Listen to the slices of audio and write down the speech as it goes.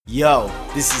Yo,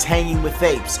 this is Hanging With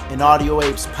Apes, an Audio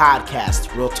Apes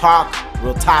podcast. Real talk,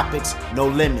 real topics, no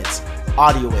limits.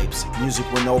 Audio Apes, music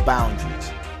with no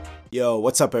boundaries. Yo,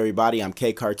 what's up everybody? I'm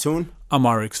K Cartoon. I'm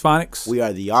Rx Phonics. We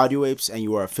are the Audio Apes and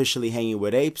you are officially Hanging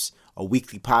With Apes, a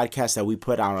weekly podcast that we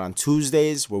put out on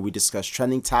Tuesdays where we discuss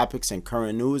trending topics and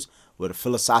current news with a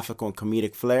philosophical and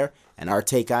comedic flair and our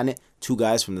take on it, two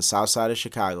guys from the south side of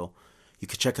Chicago. You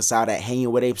can check us out at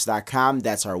hangingwithapes.com.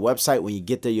 That's our website. When you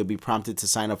get there, you'll be prompted to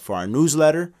sign up for our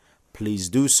newsletter. Please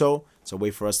do so. It's a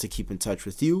way for us to keep in touch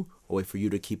with you, a way for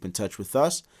you to keep in touch with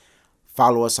us.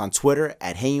 Follow us on Twitter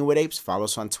at Hanging With Apes. Follow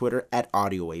us on Twitter at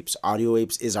Audio Apes. Audio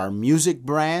Apes is our music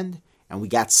brand, and we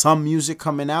got some music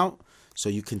coming out, so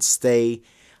you can stay,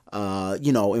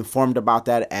 informed about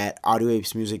that at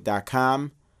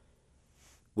audioapesmusic.com,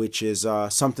 which is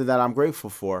something that I'm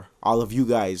grateful for. All of you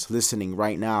guys listening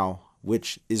right now,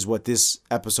 which is what this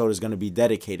episode is going to be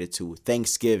dedicated to.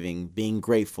 Thanksgiving, being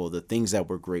grateful, the things that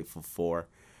we're grateful for.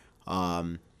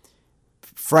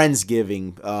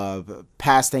 Friendsgiving,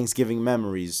 past Thanksgiving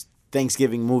memories,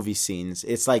 Thanksgiving movie scenes.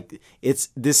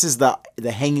 This is the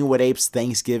Hanging With Apes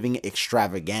Thanksgiving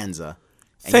extravaganza.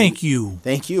 And Thank you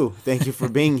for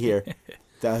being here.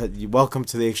 Welcome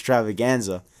to the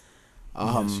extravaganza.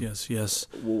 Yes.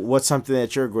 What's something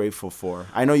that you're grateful for?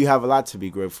 I know you have a lot to be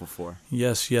grateful for.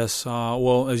 Yes.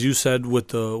 Well, as you said, with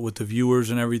the viewers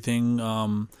and everything,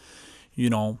 I'm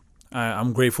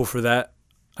grateful for that.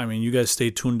 I mean, you guys stay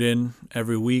tuned in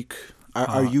every week.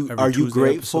 Are you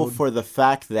grateful for the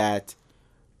fact that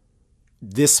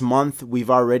this month we've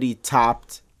already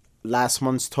topped last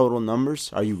month's total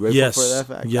numbers? Are you grateful for that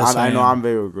fact? Yes, I know I'm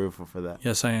very grateful for that.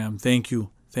 Yes, I am. Thank you.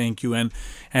 And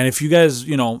if you guys,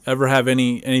 ever have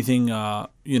anything,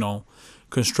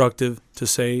 constructive to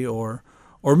say or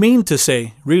mean to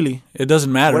say, really, it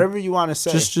doesn't matter. Whatever you want to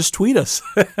say. Just tweet us.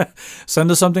 Send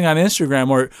us something on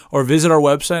Instagram or visit our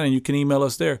website and you can email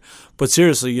us there. But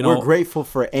seriously, we're grateful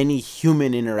for any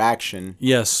human interaction.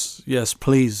 Yes,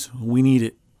 please. We need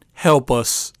it. Help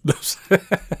us.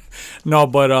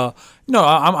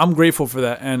 I'm grateful for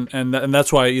that. And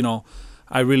that's why,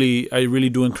 I really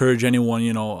do encourage anyone,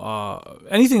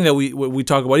 anything that we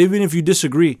talk about, even if you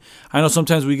disagree. I know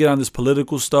sometimes we get on this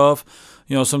political stuff,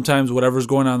 sometimes whatever's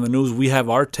going on in the news, we have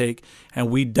our take, and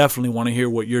we definitely want to hear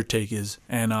what your take is.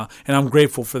 And I'm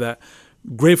grateful for that.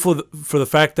 Grateful for the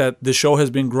fact that the show has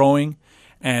been growing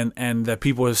and that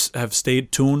people have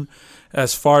stayed tuned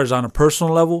as far as on a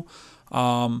personal level.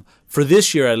 For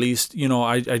this year, at least,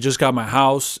 I just got my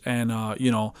house and,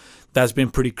 that's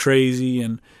been pretty crazy.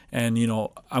 And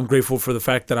I'm grateful for the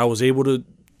fact that I was able to,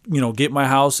 get my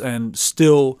house and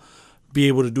still be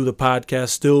able to do the podcast,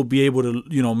 still be able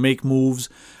to, make moves,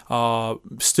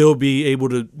 still be able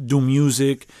to do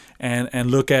music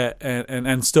and look at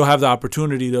and still have the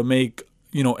opportunity to make,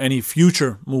 any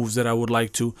future moves that I would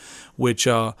like to, which,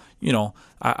 I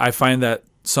find that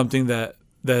something that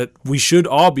we should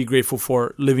all be grateful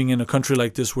for, living in a country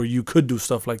like this where you could do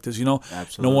stuff like this.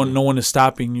 Absolutely. No one is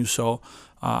stopping you. So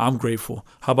I'm grateful.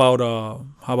 How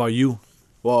about you?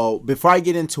 Well, before I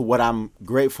get into what I'm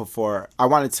grateful for, I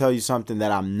want to tell you something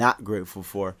that I'm not grateful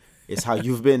for. It's how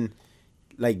you've been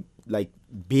like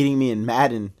beating me in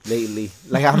Madden lately.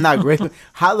 Like, I'm not grateful.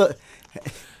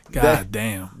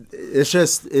 Damn. It's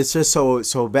just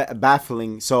so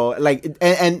baffling. So like,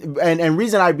 and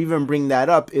reason I even bring that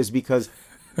up is because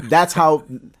that's how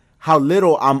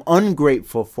little I'm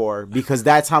ungrateful for, because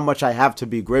that's how much I have to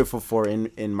be grateful for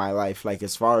in my life. Like,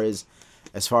 as far as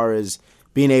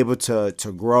being able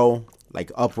to grow,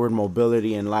 like upward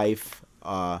mobility in life,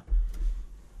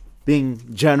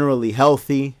 being generally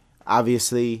healthy.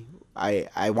 Obviously,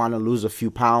 I want to lose a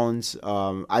few pounds.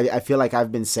 I feel like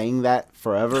I've been saying that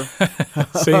forever.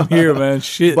 Same here, man.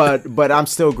 Shit. But I'm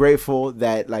still grateful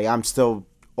that, like, I'm still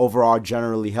overall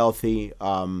generally healthy.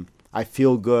 I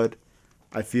feel good.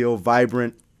 I feel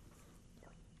vibrant.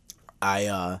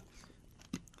 I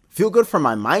feel good for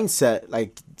my mindset.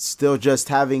 Like, still just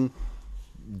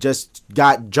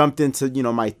got jumped into,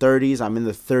 my 30s. I'm in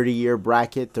the 30-year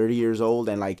bracket, 30 years old,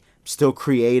 and like still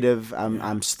creative.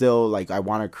 I'm still like, I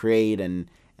want to create and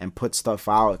put stuff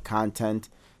out, content.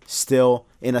 Still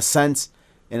in a sense,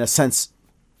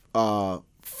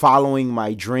 following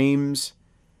my dreams.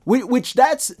 Which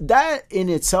that in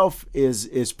itself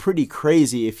is pretty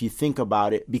crazy if you think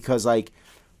about it, because like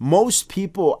most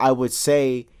people, I would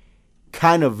say,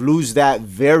 kind of lose that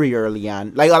very early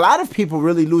on. Like, a lot of people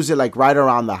really lose it like right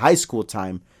around the high school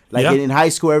time. Like, in high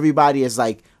school, everybody is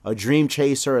like a dream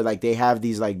chaser. Like, they have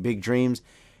these like big dreams,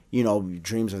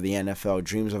 dreams of the NFL,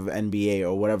 dreams of NBA,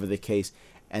 or whatever the case.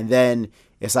 and then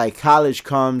it's like college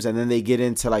comes, and then they get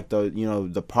into like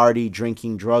the party,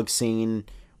 drinking, drug scene,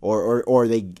 or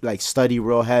they like study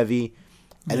real heavy,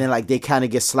 and then like they kind of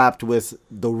get slapped with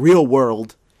the real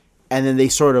world, and then they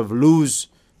sort of lose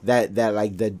that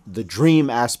like the dream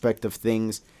aspect of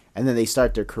things, and then they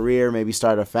start their career, maybe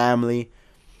start a family.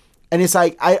 And it's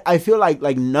like I feel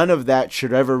like none of that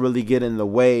should ever really get in the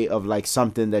way of like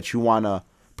something that you want to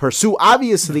pursue.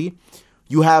 Obviously,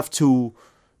 you have to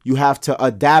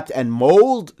adapt and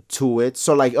mold to it.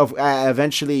 So like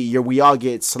eventually we all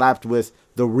get slapped with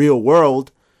the real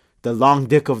world, the long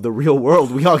dick of the real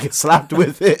world. We all get slapped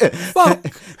with it.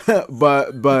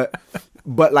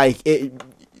 but like it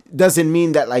doesn't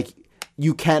mean that like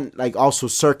you can't like also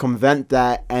circumvent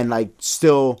that and like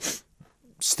still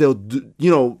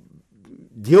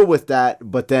deal with that,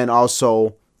 but then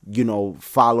also,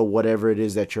 follow whatever it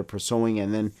is that you're pursuing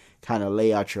and then kind of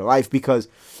lay out your life. Because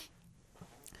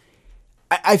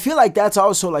I feel like that's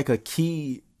also like a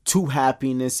key to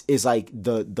happiness is like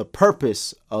the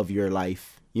purpose of your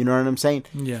life. You know what I'm saying?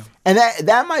 Yeah. And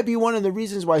that might be one of the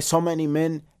reasons why so many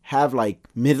men have like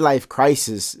midlife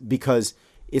crisis, because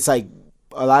it's like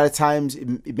a lot of times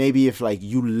maybe if like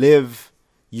you live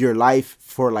your life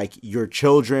for like your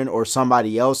children or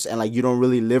somebody else and like you don't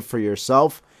really live for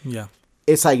yourself. Yeah.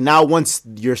 It's like now once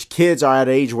your kids are at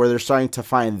an age where they're starting to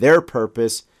find their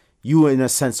purpose, you in a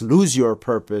sense lose your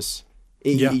purpose.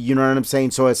 You know what I'm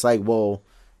saying? So it's like, well,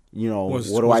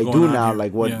 what do I do now?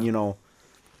 Like what,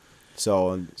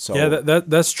 So yeah,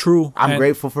 that's true. I'm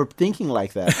grateful for thinking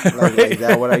like that. Like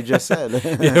that what I just said.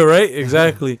 Yeah, right.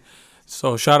 Exactly.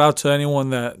 So shout out to anyone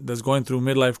that's going through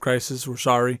midlife crisis. We're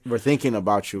sorry. We're thinking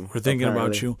about you. We're thinking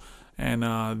about you.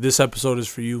 And this episode is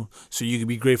for you, so you can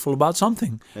be grateful about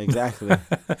something. Exactly.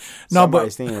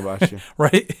 Somebody's thinking about you.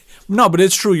 Right? No, but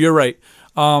it's true. You're right.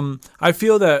 I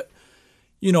feel that,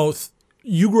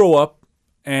 you grow up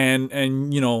and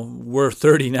we're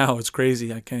 30 now. It's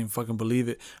crazy. I can't even fucking believe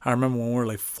it. I remember when we were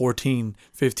like 14,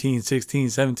 15, 16,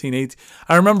 17, 18.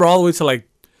 I remember all the way to like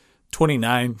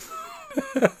 29.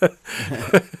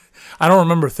 I don't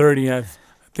remember 30. I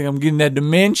think I'm getting that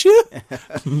dementia.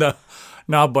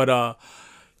 No, but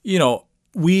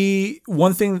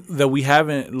one thing that we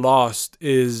haven't lost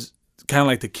is kind of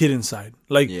like the kid inside.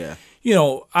 Like,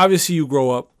 obviously you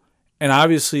grow up, and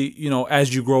obviously,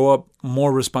 as you grow up,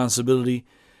 more responsibility,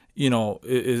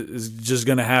 is just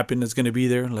gonna happen. It's gonna be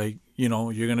there. Like,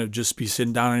 you're gonna just be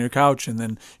sitting down on your couch, and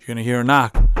then you're gonna hear a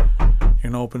knock.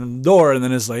 You're gonna open the door, and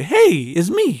then it's like, "Hey, it's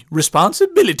me.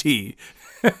 Responsibility."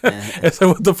 It's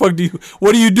like,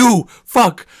 what do you do?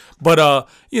 Fuck. But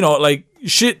like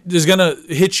shit is gonna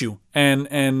hit you,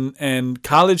 and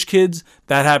college kids,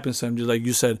 that happens to them. Just like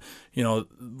you said,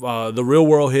 the real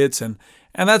world hits, and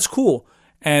that's cool.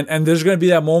 And there's gonna be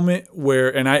that moment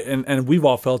where, and we've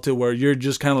all felt it, where you're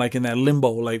just kind of like in that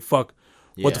limbo, like, fuck,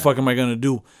 what the fuck am I gonna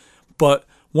do? But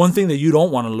one thing that you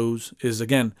don't want to lose is,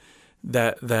 again,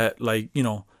 that like,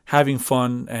 having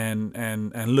fun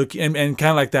and look and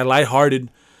kind of like that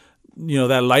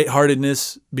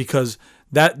lightheartedness, because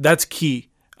that's key.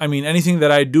 I mean, anything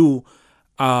that I do,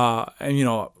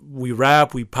 and we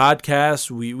rap, we podcast,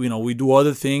 we do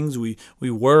other things, we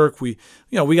work, we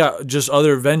got just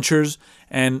other ventures,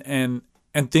 and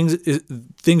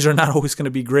things are not always going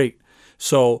to be great.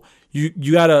 So you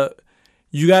gotta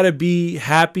be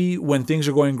happy when things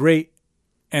are going great,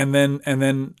 and then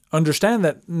understand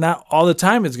that not all the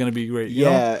time it's going to be great. You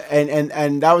know?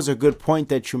 And that was a good point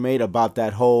that you made about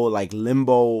that whole like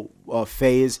limbo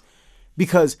phase,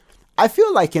 because I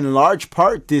feel like in large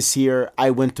part this year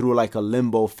I went through like a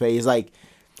limbo phase, like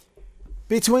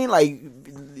between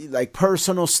like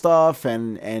personal stuff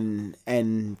and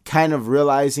kind of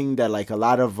realizing that like a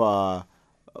lot of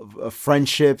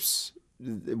friendships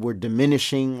were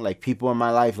diminishing, like people in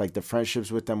my life, like the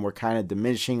friendships with them were kind of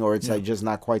diminishing, or it's like just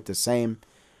not quite the same.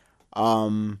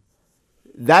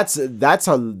 That's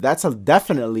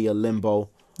definitely a limbo.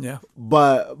 Yeah.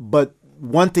 But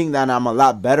one thing that I'm a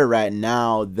lot better at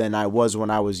now than I was when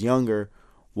I was younger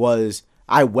was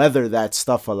I weather that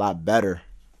stuff a lot better,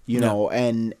 you know,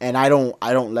 and I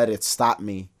don't let it stop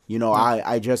me.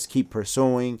 I just keep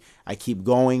pursuing, I keep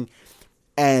going.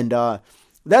 And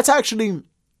that's actually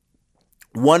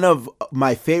one of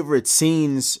my favorite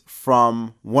scenes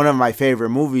from one of my favorite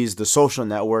movies, The Social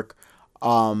Network.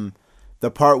 The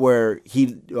part where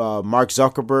Mark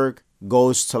Zuckerberg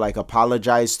goes to like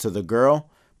apologize to the girl,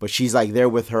 but she's like there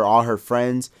with all her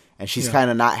friends, and she's kind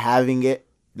of not having it.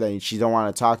 Like she don't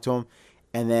want to talk to him.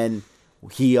 And then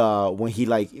when he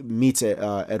like meets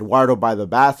Eduardo by the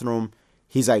bathroom,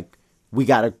 he's like, we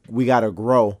gotta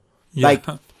grow.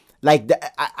 Yeah.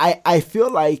 I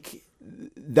feel like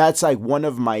that's like one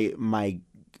of my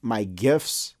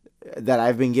gifts that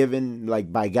I've been given,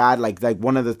 like, by God. Like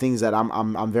one of the things that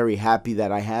I'm very happy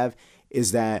that I have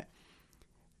is that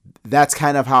that's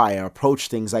kind of how I approach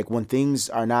things. Like, when things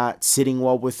are not sitting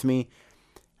well with me,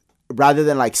 rather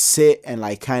than like sit and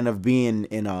like kind of being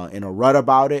in a rut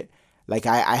about it, like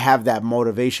I have that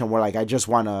motivation where like I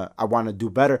wanna do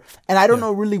better. And I don't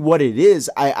know really what it is.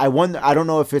 I wonder, I don't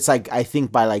know if it's like, I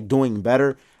think by like doing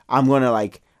better I'm gonna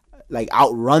like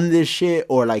outrun this shit,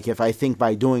 or like if I think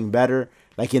by doing better,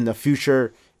 like in the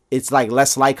future it's like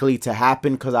less likely to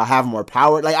happen because I have more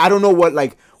power. Like, I don't know what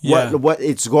what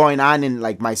it's going on in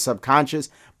like my subconscious,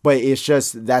 but it's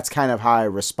just, that's kind of how I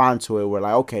respond to it. We're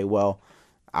like, okay, well,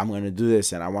 I'm gonna do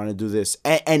this and I want to do this,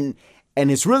 and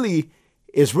it's really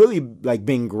like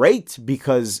been great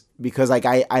because like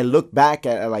I look back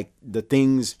at like the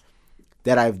things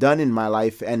that I've done in my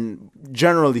life, and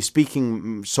generally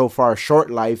speaking, so far short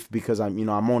life, because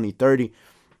I'm only 30,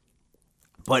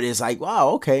 but it's like,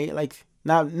 wow, okay, like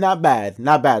not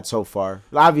bad so far.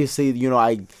 Obviously,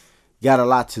 I got a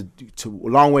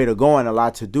long way to go and a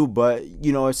lot to do, but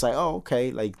it's like, oh,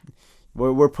 okay, like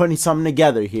we're putting something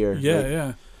together here.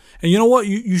 Yeah. And you know what?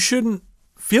 You shouldn't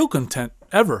feel content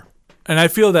ever. And I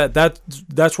feel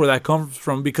that's where that comes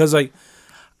from, because like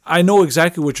I know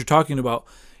exactly what you're talking about.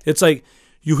 It's like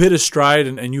you hit a stride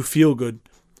and you feel good.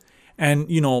 And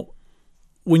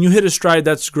when you hit a stride,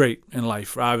 that's great in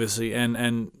life, obviously.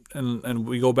 And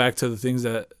we go back to the things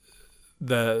that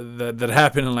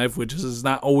happen in life, which is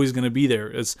not always going to be there.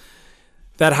 It's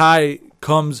that high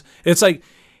comes. It's like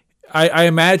I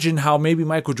imagine how maybe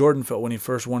Michael Jordan felt when he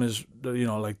first won his,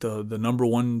 like the number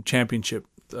one championship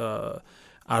out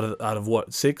of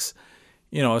what, 6?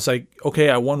 It's like,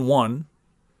 okay, I won one.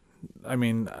 I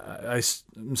mean,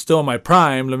 I'm still in my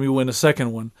prime. Let me win a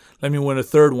second one. Let me win a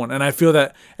third one. And I feel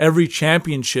that every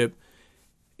championship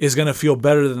is going to feel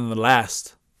better than the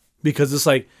last, because it's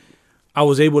like I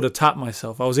was able to top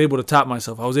myself.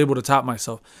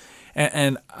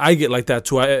 And I get like that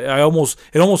too. It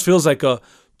almost feels like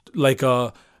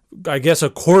I guess a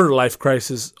quarter life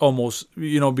crisis almost,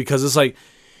 because it's like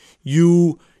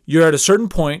you're at a certain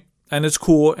point and it's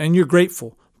cool and you're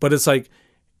grateful, but it's like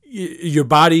your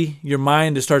body, your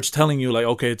mind, it starts telling you like,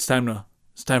 okay, it's time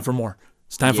for more.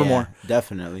 It's time for more.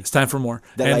 Definitely. It's time for more.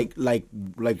 That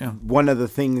one of the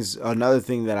things, another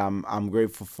thing that I'm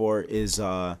grateful for is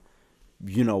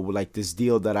like this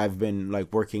deal that I've been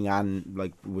like working on,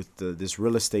 like with this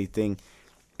real estate thing,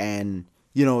 and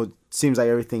it seems like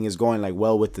everything is going like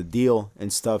well with the deal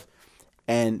and stuff,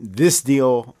 and this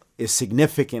deal is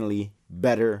significantly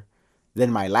better than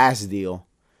my last deal.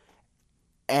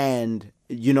 And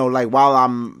like while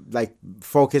I'm like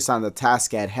focused on the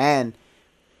task at hand,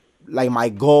 like my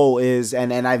goal is,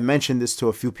 and I've mentioned this to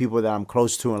a few people that I'm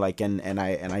close to, and like and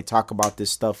I talk about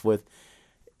this stuff with,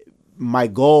 my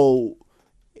goal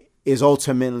is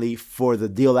ultimately for the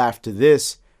deal after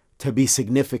this to be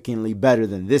significantly better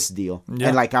than this deal. Yeah,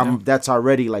 and like that's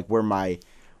already like where my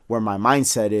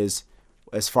mindset is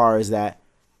as far as that.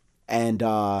 And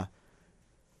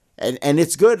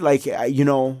it's good, like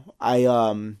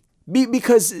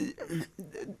because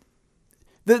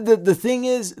the thing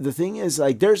is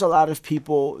like there's a lot of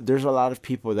people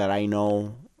that I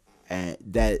know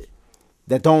that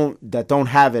don't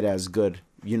have it as good.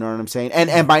 You know what I'm saying?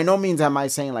 And by no means am I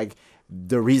saying like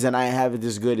the reason I have it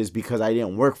this good is because I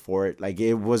didn't work for it. Like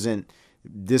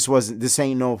this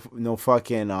ain't no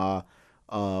fucking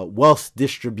wealth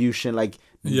distribution. Like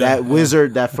that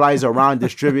wizard that flies around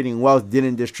distributing wealth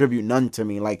didn't distribute none to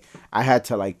me. Like I had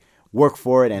to like work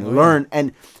for it and learn,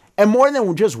 and more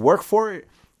than just work for it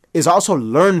is also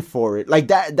learn for it. Like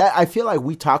that I feel like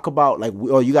we talk about like,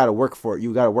 oh, you got to work for it.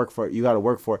 You got to work for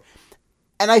it.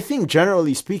 And I think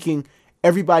generally speaking,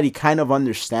 everybody kind of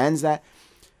understands that.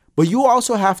 But you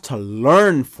also have to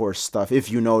learn for stuff, if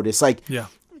you notice. Like,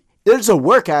 there's a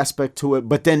work aspect to it,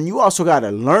 but then you also got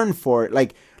to learn for it.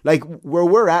 Like where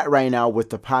we're at right now with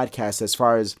the podcast, as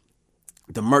far as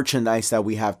the merchandise that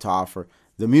we have to offer,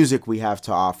 the music we have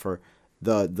to offer,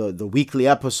 the weekly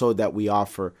episode that we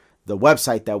offer, the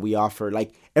website that we offer,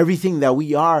 like everything that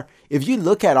we are. If you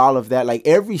look at all of that, like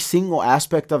every single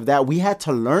aspect of that, we had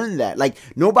to learn that. Like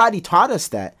nobody taught us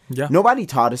that. Yeah. Nobody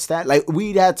taught us that. Like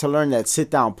we had to learn that.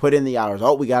 Sit down, put in the hours.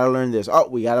 Oh, we got to learn this. Oh,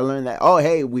 we got to learn that. Oh,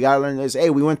 hey, we got to learn this.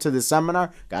 Hey, we went to the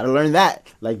seminar. Got to learn that.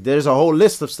 Like there's a whole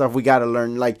list of stuff we got to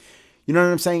learn. Like, you know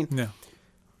what I'm saying? Yeah.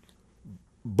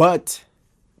 But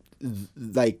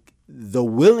like the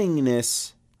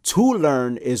willingness to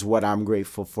learn is what I'm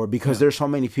grateful for, because there's so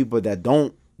many people that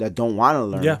don't want to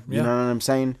learn. You know what I'm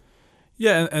saying?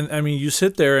 Yeah, and I mean, you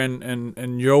sit there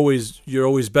and you're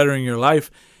always bettering your life,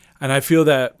 and I feel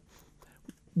that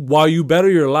while you better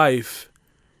your life,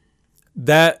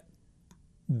 that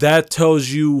tells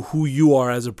you who you are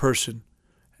as a person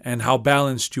and how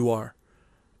balanced you are.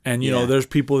 And you know, there's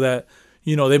people that,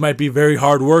 you know, they might be very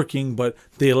hardworking, but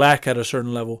they lack at a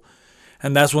certain level,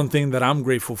 and that's one thing that I'm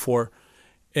grateful for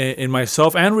in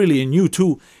myself and really in you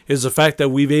too, is the fact that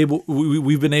we've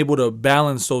been able to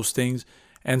balance those things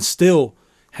and still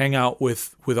hang out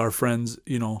with our friends,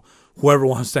 you know, whoever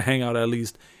wants to hang out at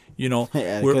least, you know.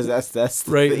 Yeah, because that's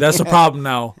the right. thing. That's a problem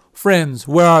now. Friends,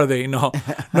 where are they? No,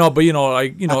 but you know,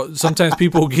 like, you know, sometimes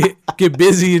people get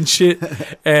busy and shit,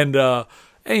 and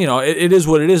you know, it is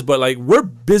what it is. But like, we're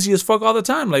busy as fuck all the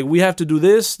time. Like, we have to do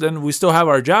this, then we still have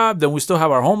our job, then we still have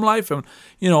our home life, and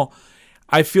you know,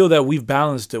 I feel that we've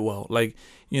balanced it well. Like,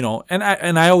 you know, and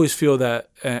I always feel that,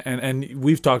 and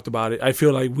we've talked about it. I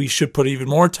feel like we should put even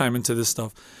more time into this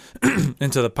stuff,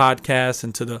 into the podcast,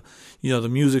 into the, you know, the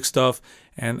music stuff,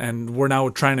 and we're now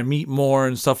trying to meet more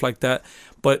and stuff like that.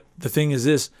 But the thing is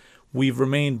this, we've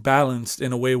remained balanced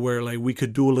in a way where like we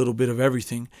could do a little bit of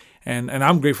everything, and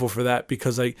I'm grateful for that,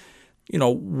 because like, you know,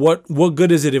 what good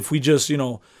is it if we just, you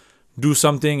know, do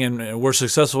something and we're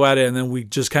successful at it, and then we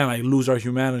just kind of like lose our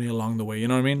humanity along the way. You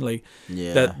know what I mean? Like,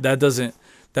 that doesn't.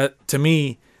 That, to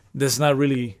me, that's not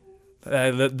really,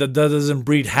 that doesn't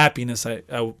breed happiness.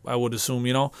 I would assume,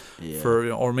 you know,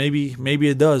 or maybe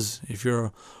it does if you're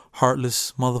a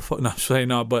heartless motherfucker. No, I'm saying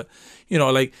no, but you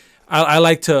know, like I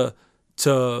like to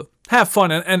have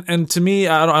fun, and to me,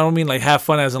 I don't mean like have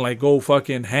fun as in like go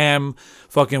fucking ham,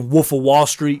 fucking Wolf of Wall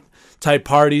Street type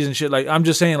parties and shit. Like, I'm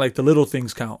just saying like the little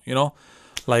things count, you know,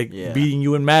 like beating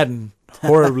you in Madden.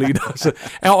 Horribly.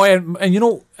 and you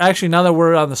know, actually, now that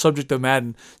we're on the subject of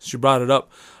Madden, since you brought it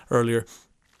up earlier,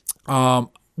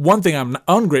 one thing I'm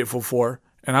ungrateful for,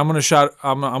 and I'm gonna shout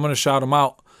him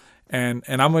out, and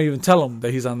I'm gonna even tell him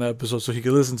that he's on the episode so he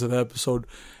can listen to the episode,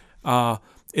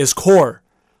 is Core.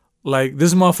 Like,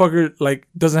 this motherfucker like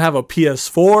doesn't have a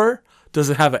PS4,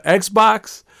 doesn't have an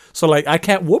Xbox, so like I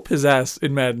can't whoop his ass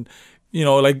in Madden. You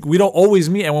know, like, we don't always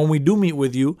meet, and when we do meet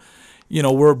with you, you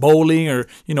know, we're bowling or,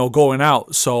 you know, going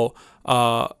out. So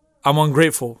I'm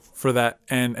ungrateful for that.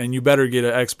 And you better get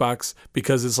an Xbox,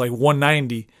 because it's like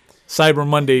 $190. Cyber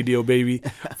Monday deal, baby.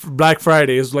 Black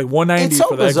Friday is like $190 it's so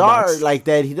for the bizarre, Xbox. like,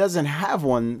 that he doesn't have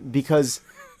one, because,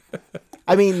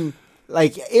 I mean,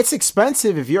 like, it's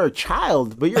expensive if you're a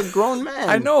child, but you're a grown man.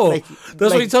 I know. Like,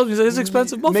 that's what he tells me. He's like, it's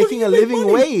expensive. Making a living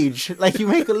wage. Like, you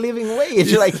make a living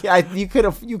wage. Like, you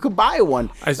could buy one.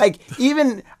 Like,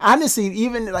 even, honestly,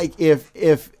 even like if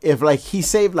like he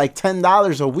saved like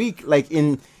 $10 a week, like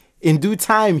in due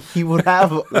time he would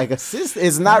have like a system.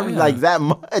 It's not like that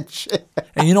much.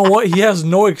 And you know what? He has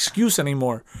no excuse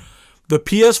anymore. The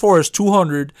PS4 is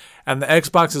 $200 and the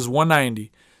Xbox is $190.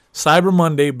 Cyber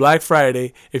Monday, Black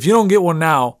Friday. If you don't get one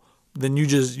now, then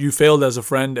you failed as a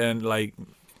friend, and like,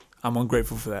 I'm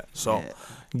ungrateful for that. So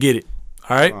get it.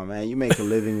 All right. Oh man, you make a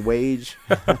living wage.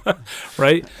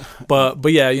 Right?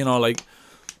 But yeah, you know, like,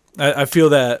 I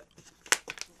feel that,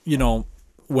 you know,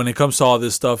 when it comes to all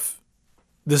this stuff,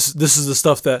 this is the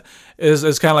stuff that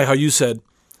is kind of like how you said.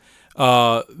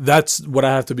 That's what I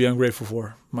have to be ungrateful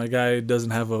for. My guy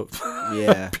doesn't have a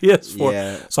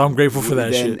PS4, so I'm grateful for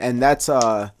that shit. And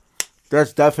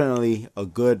that's definitely a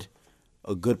good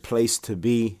place to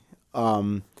be.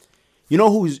 You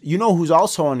know who's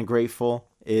also ungrateful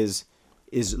is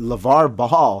LaVar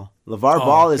Ball. LaVar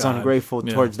Ball is ungrateful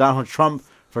towards Donald Trump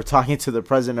for talking to the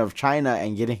president of China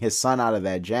and getting his son out of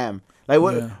that jam. Like,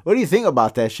 what do you think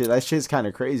about that shit? That shit's kind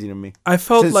of crazy to me. I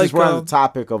felt since we're on the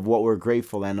topic of what we're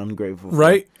grateful and ungrateful for.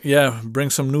 Right? Yeah, bring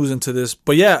some news into this.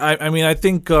 But yeah, I mean, I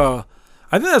think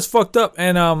that's fucked up.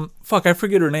 And I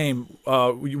forget her name.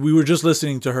 We were just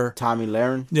listening to her. Tomi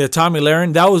Lahren. Yeah, Tomi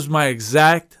Lahren. That was my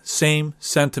exact same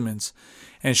sentiments.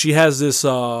 And she has this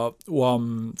the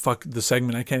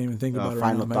segment. I can't even think about it.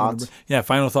 Final Thoughts. Yeah,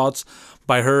 Final Thoughts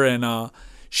by her, and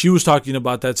she was talking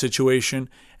about that situation.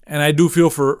 And I do feel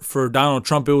for Donald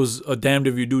Trump, it was a damned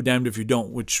if you do, damned if you don't,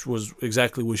 which was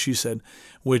exactly what she said,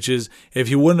 which is if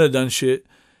he wouldn't have done shit,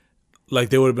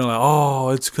 like they would have been like, oh,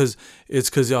 it's because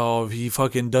he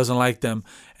fucking doesn't like them,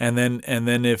 and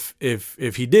then if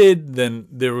he did, then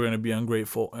they were gonna be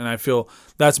ungrateful, and I feel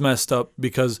that's messed up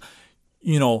because,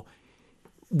 you know,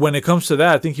 when it comes to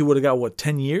that, I think he would have got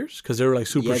 10 years because they were like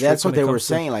super. Yeah, that's what they were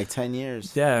saying, like 10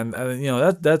 years. Yeah, and you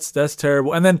know that's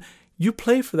terrible, and then. You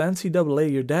play for the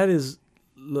NCAA. Your dad is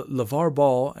LaVar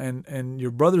Ball, and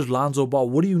your brother's Lonzo Ball.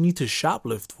 What do you need to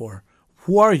shoplift for?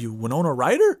 Who are you, Winona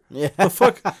Ryder? Yeah. The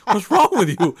fuck? What's wrong with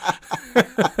you?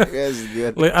 That's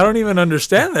good. Like, I don't even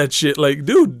understand that shit. Like,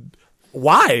 dude,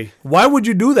 why? Why would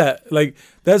you do that? Like,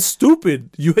 that's stupid.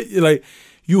 You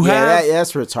have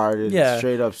that's retarded. Yeah.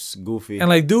 Straight up goofy. And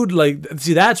like, dude, like,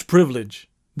 see, that's privilege.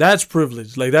 That's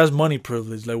privilege. Like, that's money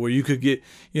privilege. Like, where you could get,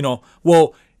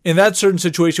 well, in that certain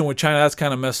situation with China, that's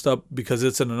kind of messed up because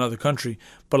it's in another country.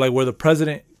 But like, where the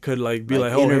president could like be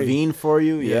like, oh, intervene for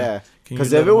you, Yeah.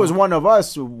 Because if it was one of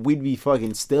us, we'd be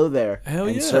fucking still there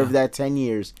and serve that 10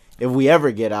 years if we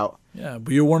ever get out. Yeah,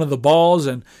 but you're one of the balls,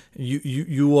 and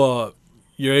you're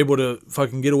able to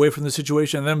fucking get away from the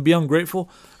situation and then be ungrateful.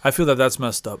 I feel that's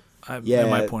messed up. In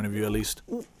my point of view, at least.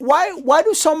 Why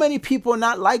do so many people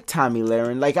not like Tomi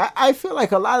Lahren? Like, I feel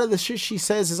like a lot of the shit she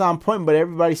says is on point, but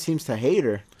everybody seems to hate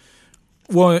her.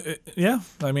 Well, yeah.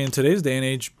 I mean, in today's day and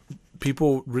age,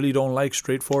 people really don't like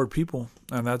straightforward people,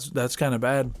 and that's kind of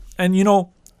bad. And,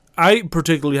 I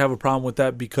particularly have a problem with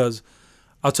that because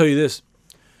I'll tell you this.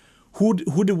 Who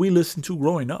did we listen to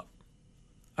growing up?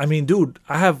 I mean, dude,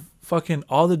 I have fucking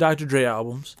all the Dr. Dre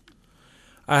albums.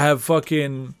 I have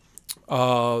fucking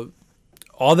all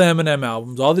the Eminem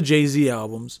albums, all the Jay-Z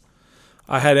albums.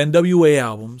 I had NWA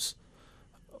albums,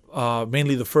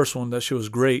 mainly the first one. That shit was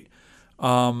great.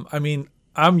 I mean,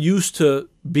 I'm used to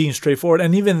being straightforward,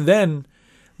 and even then,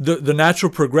 the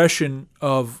natural progression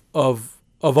of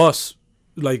us,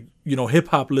 like, hip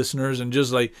hop listeners, and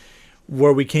just like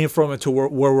where we came from and to where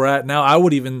we're at now, I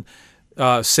would even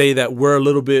say that we're a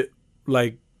little bit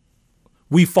like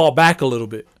we fall back a little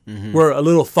bit. Mm-hmm. We're a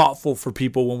little thoughtful for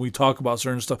people when we talk about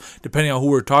certain stuff, depending on who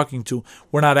we're talking to.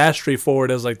 We're not as straightforward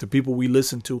as like the people we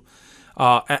listen to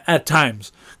at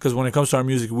times, because when it comes to our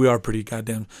music, we are pretty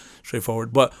goddamn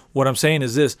straightforward. But what I'm saying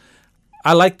is this: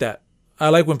 I like that. I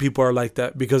like when people are like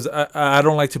that because I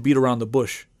don't like to beat around the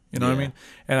bush. You know what I mean?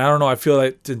 And I don't know. I feel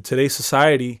like in today's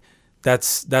society,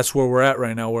 that's where we're at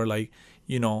right now. We're like,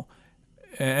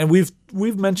 and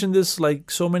we've mentioned this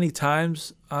like so many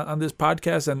times on this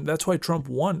podcast, and that's why Trump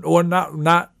won. Or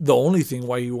not the only thing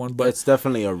why he won, but it's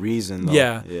definitely a reason, though.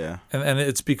 Yeah. And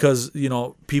it's because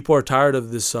people are tired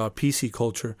of this PC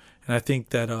culture, and I think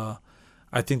that's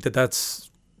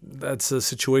a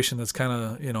situation that's kind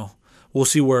of we'll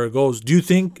see where it goes. Do you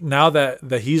think now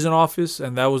that he's in office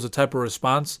and that was the type of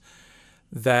response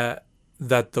that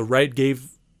the right gave?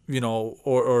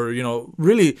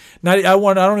 Really, I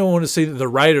don't even want to say the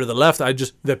right or the left.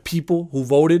 The people who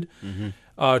voted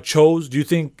chose. Do you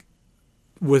think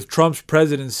with Trump's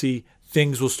presidency,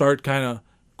 things will start kind of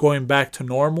going back to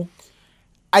normal?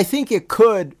 I think it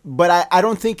could, but I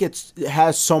don't think it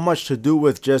has so much to do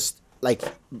with just like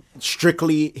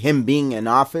strictly him being in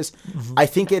office. Mm-hmm. I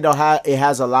think it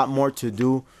has a lot more to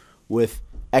do with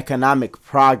economic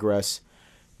progress,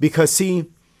 because see.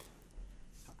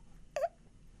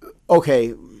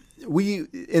 Okay, we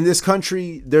in this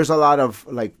country, there's a lot of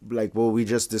like what we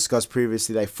just discussed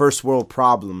previously, like first world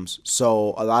problems.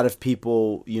 So a lot of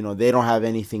people, they don't have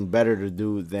anything better to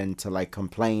do than to like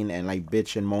complain and like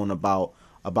bitch and moan about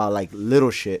like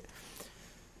little shit.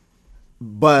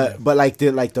 But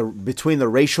the between the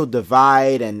racial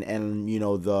divide and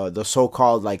the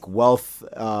so-called like wealth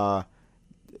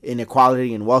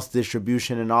inequality and wealth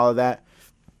distribution and all of that.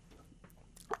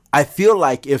 I feel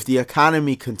like if the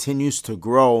economy continues to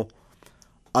grow,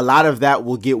 a lot of that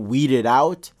will get weeded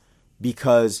out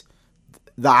because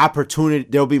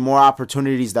there'll be more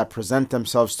opportunities that present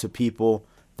themselves to people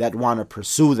that want to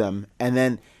pursue them. And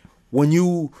then when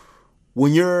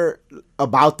you're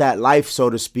about that life, so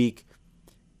to speak,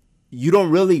 you don't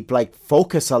really like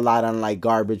focus a lot on like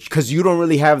garbage because you don't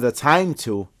really have the time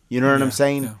to. You know what I'm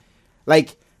saying? Yeah.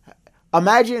 Like,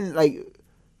 imagine like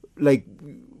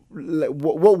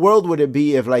what world would it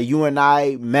be if like you and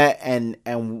I met and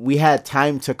we had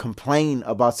time to complain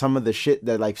about some of the shit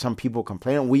that like some people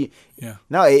complain?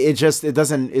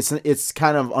 It's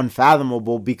kind of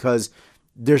unfathomable because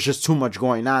there's just too much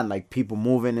going on, like people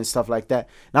moving and stuff like that.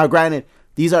 Now, granted,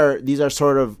 these are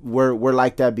sort of we're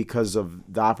like that because of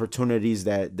the opportunities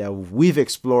that we've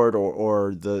explored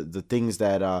or the things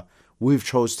that we've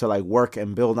chose to like work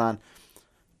and build on.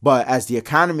 But as the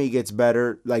economy gets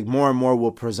better, like more and more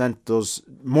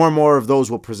of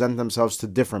those will present themselves to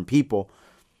different people.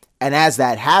 And as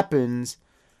that happens,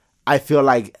 I feel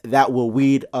like that will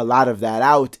weed a lot of that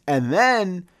out. And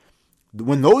then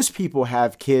when those people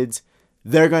have kids,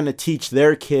 they're going to teach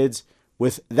their kids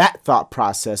with that thought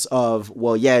process of,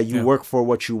 well, you work for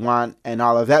what you want and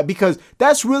all of that. Because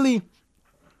that's really,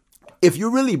 if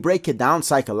you really break it down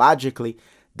psychologically,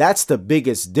 that's the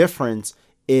biggest difference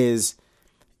is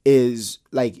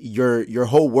like your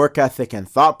whole work ethic and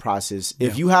thought process.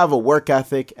 If you have a work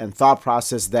ethic and thought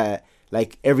process that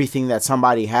like everything that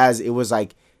somebody has, it was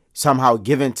like somehow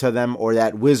given to them, or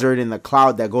that wizard in the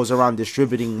cloud that goes around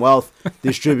distributed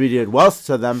wealth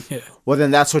to them, well,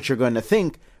 then that's what you're going to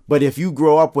think. But if you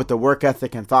grow up with the work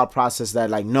ethic and thought process that,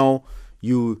 like, no,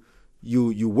 you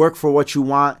work for what you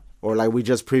want, or like we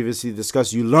just previously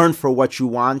discussed, you learn for what you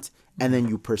want, and then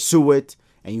you pursue it,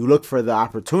 and you look for the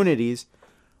opportunities,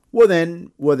 well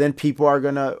then people are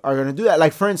gonna do that.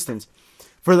 Like, for instance,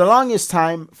 for the longest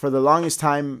time,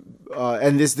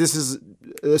 and this is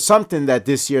something that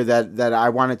this year that I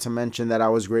wanted to mention that I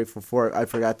was grateful for. I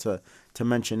forgot to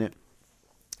mention it.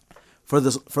 For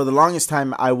the longest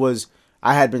time,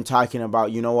 I had been talking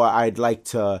about, you know what, I'd like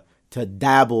to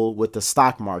dabble with the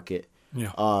stock market.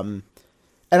 Yeah.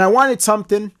 And I wanted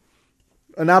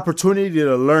an opportunity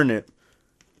to learn it.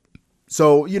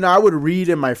 So, you know, I would read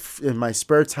in my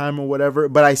spare time or whatever,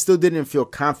 but I still didn't feel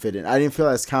confident. I didn't feel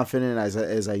as confident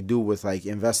as I do with like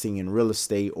investing in real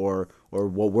estate or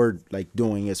what we're like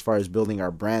doing as far as building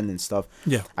our brand and stuff.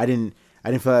 Yeah. I didn't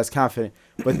feel as confident.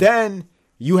 But then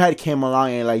you had came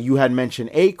along and like you had mentioned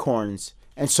acorns.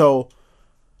 And so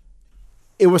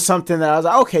it was something that I was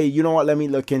like, okay, you know what, let me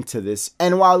look into this.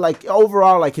 And while like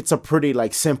overall, like it's a pretty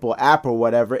like simple app or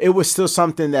whatever, it was still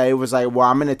something that it was like, well,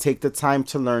 I'm going to take the time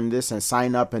to learn this and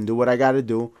sign up and do what I got to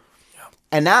do. Yeah.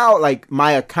 And now like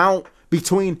my account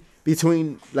between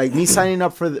like me signing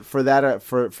up for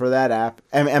that app,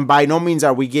 and by no means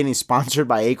are we getting sponsored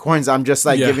by Acorns. I'm just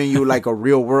like giving you like a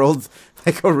real world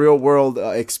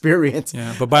experience.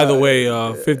 Yeah, but by the way,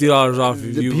 $50 off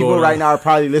if you people right now are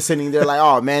probably listening. They're like,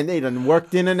 oh man, they done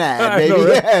worked in an ad, baby. Know,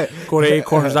 right? Yeah. Go to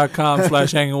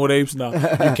acorns.com/hanging with apes. No,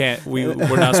 you can't. We're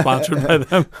not sponsored by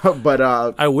them. But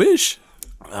I wish.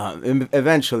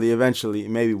 Eventually,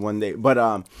 maybe one day.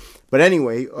 But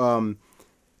anyway,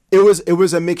 it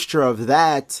was a mixture of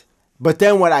that. But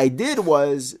then what I did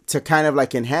was to kind of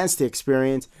like enhance the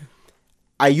experience.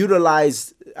 I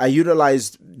utilized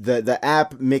the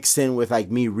app mixed in with like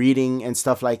me reading and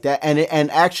stuff like that,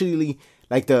 and actually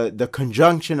like the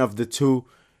conjunction of the two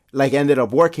like ended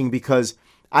up working, because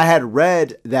I had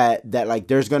read that like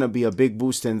there's gonna be a big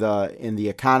boost in the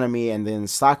economy and then the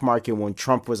stock market when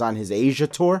Trump was on his Asia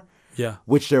tour. Yeah,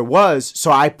 which there was.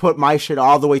 So I put my shit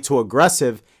all the way to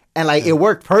aggressive, and like it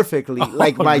worked perfectly.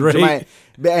 Like my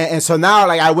and so now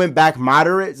like I went back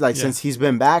moderate since he's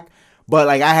been back. But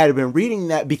like I had been reading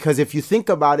that, because if you think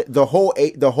about it, the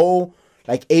whole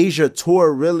like Asia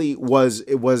tour really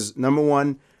was number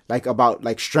one like about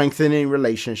like strengthening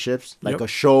relationships, like a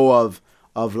show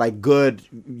of like good,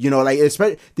 you know, like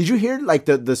especially, did you hear like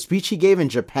the speech he gave in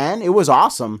Japan? It was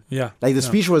awesome. Yeah, like the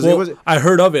speech was. Well, it was. I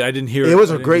heard of it. I didn't hear it. It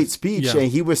was a great speech, and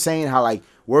he was saying how like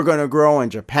we're gonna grow and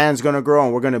Japan's gonna grow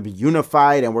and we're gonna be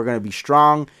unified and we're gonna be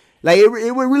strong. Like it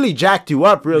really jacked you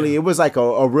up. Really, it was like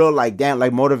a real like damn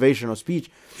like motivational speech.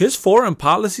 His foreign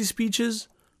policy speeches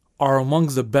are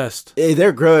amongst the best.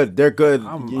 They're good. They're good.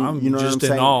 I'm you know just what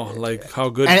I'm in awe, like how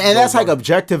good. And that's like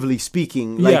objectively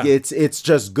speaking, like it's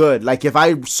just good. Like if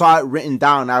I saw it written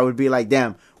down, I would be like,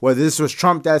 damn. Whether this was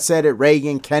Trump that said it,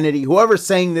 Reagan, Kennedy, whoever's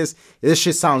saying this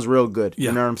shit sounds real good.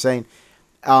 You know what I'm saying?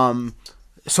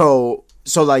 So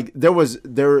like there was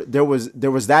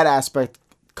that aspect,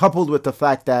 coupled with the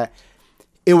fact that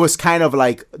it was kind of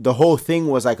like the whole thing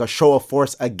was like a show of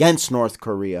force against North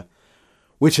Korea,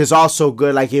 which is also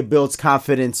good. Like it builds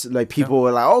confidence. Like people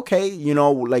were like, okay, you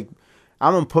know, like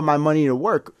I'm going to put my money to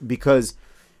work, because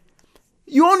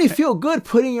you only feel good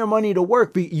putting your money to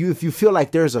work if you feel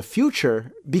like there's a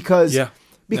future, because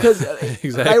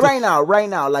exactly. Like right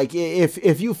now, like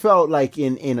if you felt like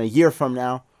in a year from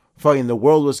now, fucking the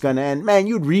world was going to end, man,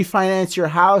 you'd refinance your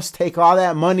house, take all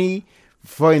that money,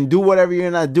 fucking do whatever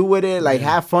you're gonna do with it, like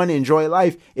have fun, enjoy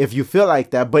life, if you feel like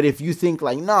that. But if you think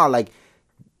like, no, like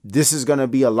this is gonna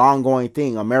be a long going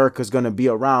thing, America's gonna be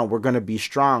around, we're gonna be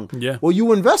strong, well,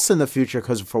 you invest in the future,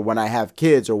 because for when I have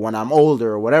kids or when I'm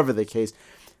older or whatever the case.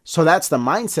 So that's the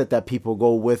mindset that people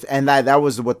go with, and that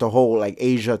was what the whole like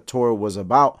Asia tour was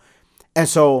about. And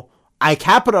so I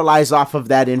capitalized off of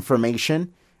that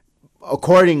information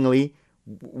accordingly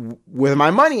with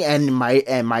my money, and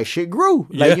my shit grew.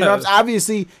 Like, you know,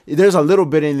 obviously there's a little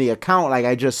bit in the account, like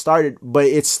I just started, but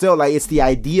it's still like it's the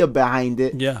idea behind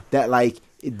it that like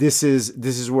this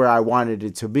is where I wanted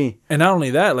it to be. And not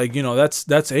only that, like, you know,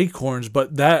 that's Acorns,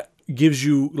 but that gives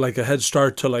you like a head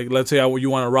start to, like, let's say you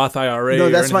want a Roth IRA. No,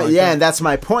 that's my and that's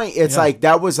my point. It's like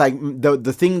that was like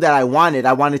the thing that I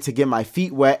wanted to get my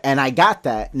feet wet, and I got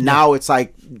that. Now it's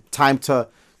like time to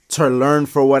learn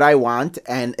for what I want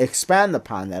and expand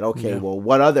upon that. Okay, well,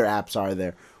 what other apps are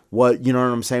there? What, you know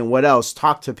what I'm saying? What else?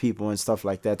 Talk to people and stuff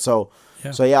like that. So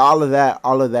all of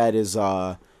that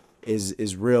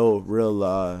is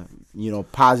real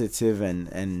positive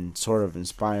and sort of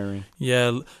inspiring.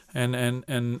 Yeah,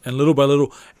 and little by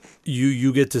little,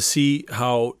 you get to see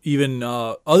how even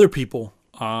other people,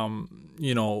 they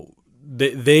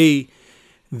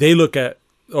look at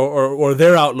or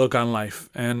their outlook on life,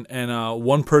 and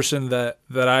one person that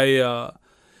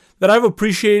I've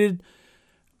appreciated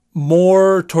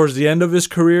more towards the end of his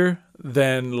career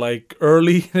than like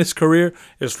early in his career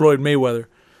is Floyd Mayweather.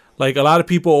 Like a lot of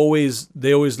people always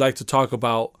like to talk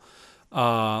about,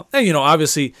 and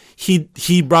obviously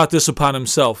he brought this upon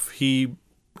himself. He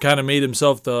kind of made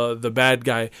himself the bad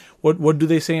guy. What do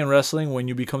they say in wrestling when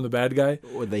you become the bad guy?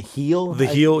 Or the heel? The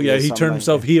heel, yeah. He turned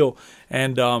himself heel,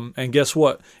 and guess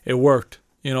what? It worked,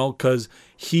 because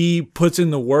he puts in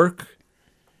the work.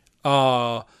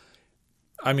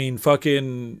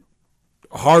 Fucking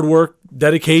hard work,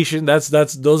 dedication.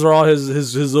 Those are all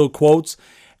his little quotes,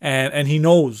 and he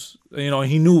knows,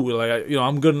 he knew like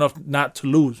I'm good enough not to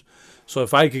lose. So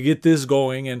if I could get this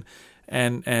going and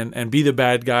be the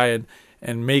bad guy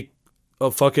and make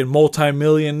a fucking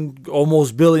multi-million,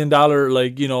 almost billion-dollar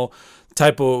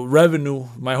type of revenue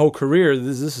my whole career,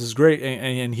 this is great,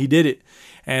 and he did it,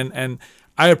 and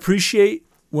I appreciate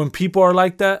when people are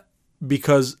like that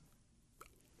because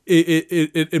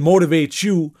it motivates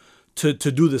you to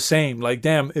do the same. Like,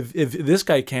 damn, if this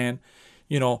guy can,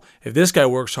 if this guy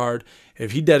works hard,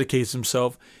 if he dedicates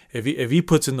himself, if he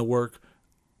puts in the work,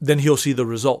 then he'll see the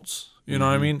results. You know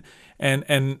what I mean?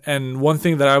 And one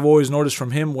thing that I've always noticed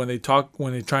from him when they try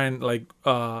and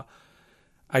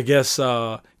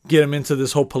get him into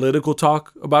this whole political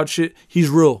talk about shit, he's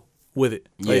real with it.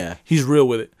 He's real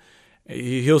with it.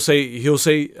 He'll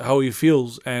say how he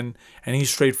feels, and he's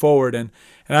straightforward, and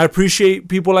I appreciate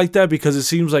people like that because it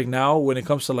seems like now when it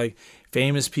comes to like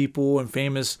famous people and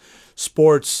famous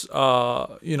sports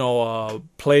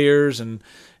players and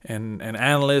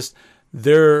analysts,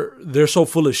 they're so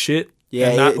full of shit. Yeah,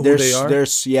 and not who they are.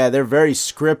 They're very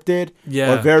scripted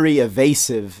or very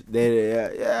evasive.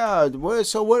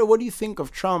 So what do you think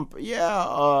of Trump?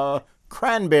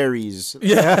 Cranberries.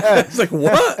 Yeah, it's like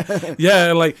what?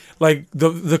 Yeah, like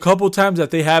the couple times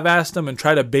that they have asked him and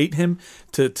try to bait him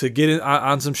to get in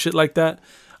on some shit like that,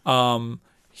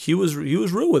 he was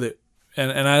real with it,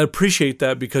 and I appreciate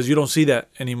that because you don't see that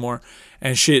anymore.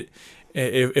 And shit,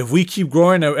 if we keep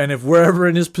growing and if we're ever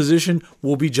in this position,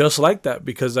 we'll be just like that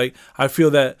because I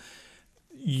feel that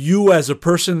you as a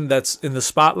person that's in the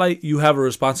spotlight, you have a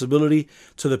responsibility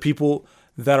to the people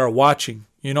that are watching.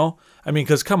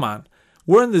 Because come on.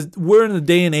 We're in the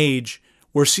day and age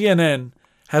where CNN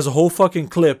has a whole fucking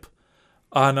clip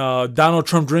on Donald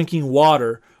Trump drinking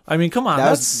water. I mean, come on,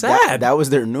 that's sad. That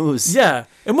was their news. Yeah,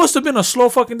 it must have been a slow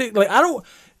fucking day. Like, I don't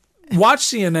watch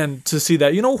CNN to see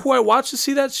that. You know who I watch to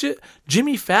see that shit?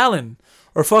 Jimmy Fallon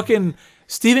or fucking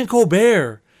Stephen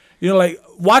Colbert.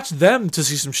 Watch them to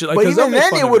see some shit. But even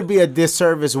then, it would be a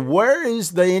disservice. Where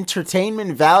is the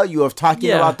entertainment value of talking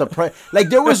about the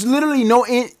there was literally no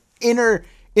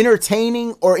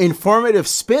entertaining or informative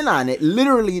spin on it.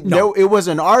 Literally, it was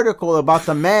an article about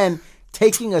the man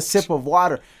taking a sip of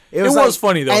water. It was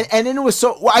funny though, and then it was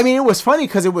so. Well, it was funny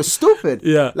because it was stupid.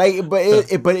 Yeah, but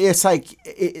it's like,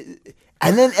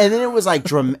 and then it was like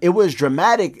it was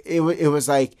dramatic. It was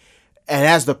like, and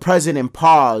as the president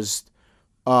paused,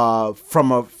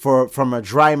 from a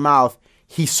dry mouth,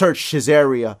 he searched his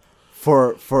area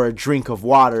for a drink of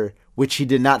water, which he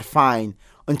did not find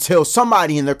until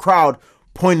somebody in the crowd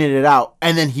pointed it out,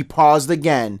 and then he paused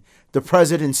again. The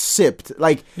president sipped. It's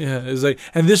like,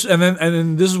 and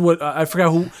then this is what I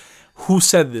forgot who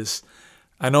said this.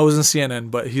 I know it was in CNN,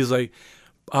 but he's like,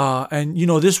 and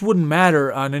this wouldn't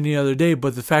matter on any other day,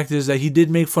 but the fact is that he did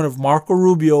make fun of Marco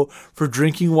Rubio for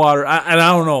drinking water. I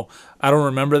don't know. I don't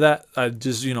remember that. I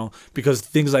just, because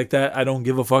things like that, I don't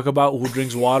give a fuck about who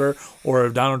drinks water or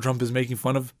if Donald Trump is making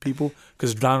fun of people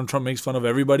because Donald Trump makes fun of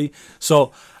everybody.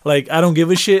 So, I don't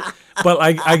give a shit. But,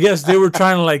 I guess they were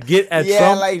trying to, get at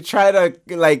Trump. Try to,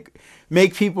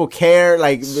 make people care.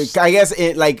 I guess,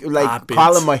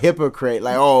 call him a hypocrite.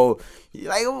 What?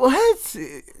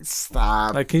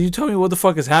 Stop. Can you tell me what the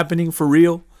fuck is happening for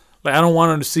real? I don't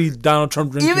want to see Donald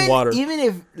Trump drinking water. Even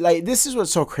if, this is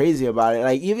what's so crazy about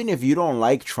it. Even if you don't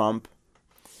like Trump,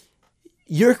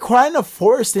 you're kind of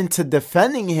forced into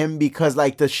defending him because,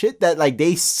 the shit that,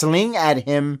 they sling at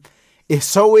him is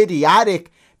so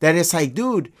idiotic that it's like,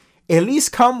 dude, at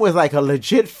least come with, a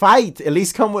legit fight. At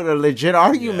least come with a legit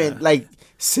argument. Yeah.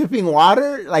 Sipping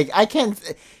water? I can't...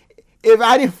 If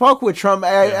I didn't fuck with Trump,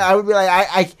 I would be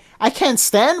like, I can't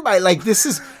stand by, this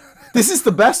is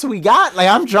the best we got.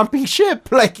 I'm jumping ship.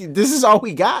 This is all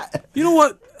we got. You know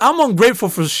what? I'm ungrateful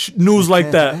for news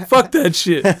like that. Fuck that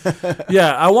shit.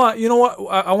 Yeah, I want, you know what?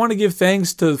 I want to give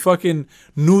thanks to fucking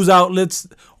news outlets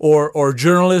or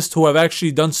journalists who have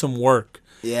actually done some work.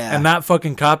 Yeah. And not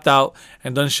fucking copped out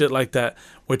and done shit like that,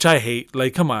 which I hate.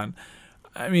 Like, come on.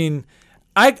 I mean,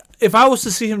 if I was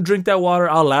to see him drink that water,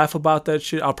 I'll laugh about that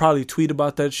shit. I'll probably tweet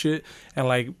about that shit and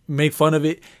like make fun of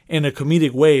it in a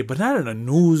comedic way, but not in a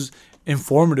news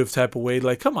informative type of way.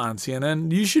 Like, come on,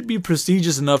 CNN, you should be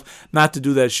prestigious enough not to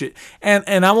do that shit. And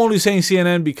I'm only saying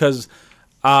CNN because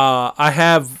I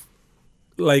have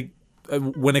like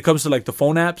when it comes to like the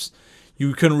phone apps,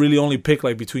 you can really only pick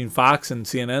like between Fox and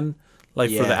CNN for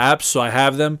the apps. So I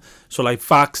have them. So like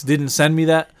Fox didn't send me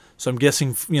that. So I'm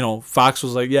guessing, Fox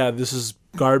was like, yeah, this is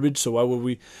garbage. So why would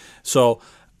we? So,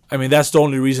 I mean, that's the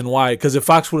only reason why. Because if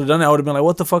Fox would have done it, I would have been like,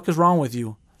 what the fuck is wrong with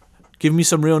you? Give me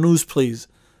some real news, please.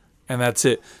 And that's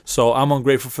it. So I'm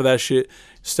ungrateful for that shit.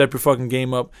 Step your fucking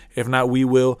game up. If not, we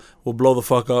will. We'll blow the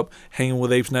fuck up. Hanging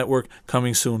with Apes Network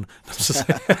coming soon.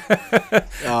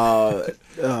 But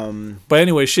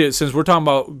anyway, shit. Since we're talking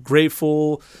about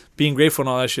being grateful and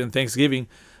all that shit, and Thanksgiving,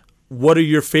 what are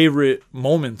your favorite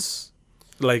moments?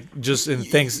 Like just in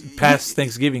past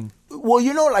Thanksgiving. Well,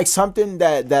 like something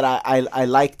that I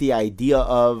like the idea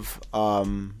of.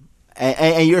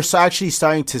 And you're actually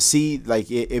starting to see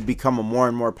like it become a more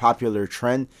and more popular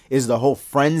trend is the whole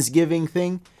Friendsgiving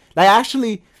thing. Like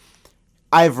actually,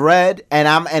 I've read and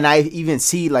I even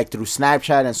see like through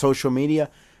Snapchat and social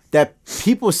media that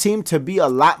people seem to be a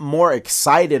lot more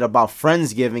excited about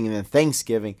Friendsgiving than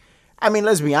Thanksgiving. I mean,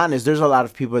 let's be honest. There's a lot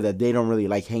of people that they don't really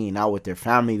like hanging out with their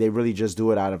family. They really just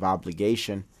do it out of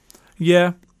obligation.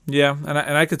 Yeah. Yeah, and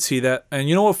I could see that. And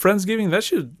you know what, Friendsgiving, that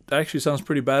shit actually sounds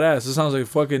pretty badass. It sounds like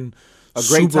fucking a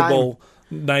great Super Bowl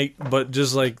night, but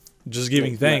just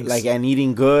giving thanks. Like and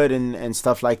eating good and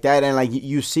stuff like that. And like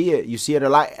you see it a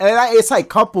lot. And it's like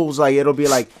couples, like it'll be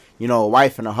like, a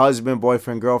wife and a husband,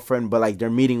 boyfriend, girlfriend, but like they're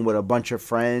meeting with a bunch of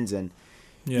friends and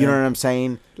you know what I'm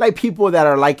saying? Like people that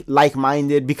are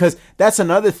like-minded, because that's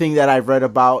another thing that I've read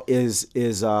about is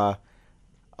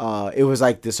it was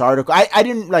like this article. I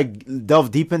didn't like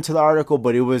delve deep into the article,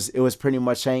 but it was pretty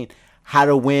much saying how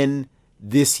to win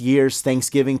this year's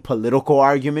Thanksgiving political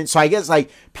argument. So I guess like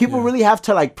people really have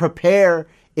to like prepare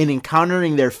in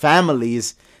encountering their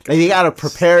families. Like they got to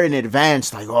prepare in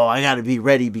advance. Like, oh, I got to be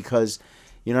ready because,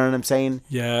 you know what I'm saying?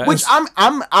 Yeah. Which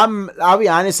I'll be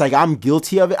honest, like I'm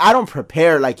guilty of it. I don't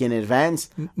prepare like in advance,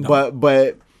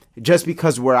 but just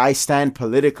because where I stand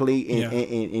politically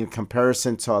in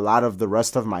comparison to a lot of the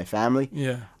rest of my family,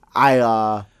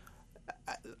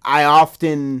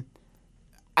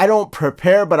 I don't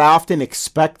prepare, but I often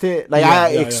expect it. Like I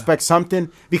expect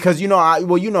something because you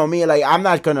know me, like I'm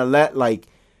not gonna let like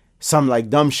some like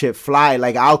dumb shit fly.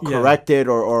 Like I'll correct it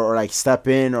or like step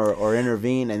in or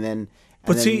intervene and then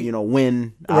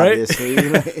win, obviously.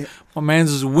 Right? My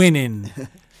man's is winning,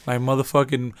 like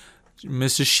motherfucking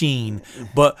Mr. Sheen,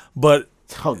 but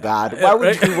oh God, why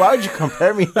would you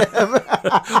compare me to him?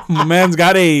 My man's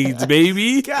got AIDS,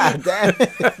 baby. God damn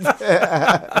it.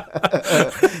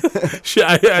 Shit,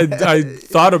 I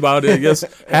thought about it. I guess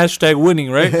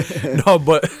 #winning, right? No,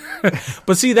 but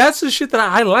see, that's the shit that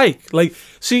I like. Like,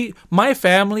 see, my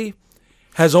family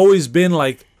has always been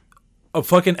like a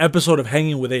fucking episode of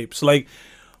Hanging with Apes. Like,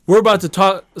 we're about to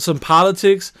talk some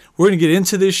politics. We're going to get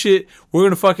into this shit. We're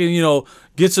going to fucking,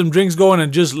 get some drinks going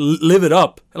and just live it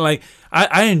up. And like,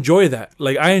 I enjoy that.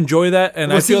 Like, I enjoy that.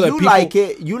 And I feel that people...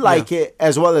 You like it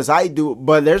as well as I do,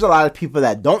 but there's a lot of people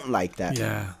that don't like that.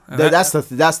 Yeah. That's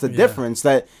the difference.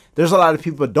 That there's a lot of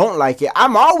people that don't like it.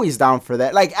 I'm always down for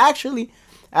that. Like, actually,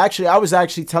 I was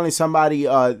actually telling somebody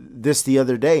this the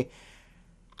other day.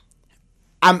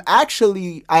 I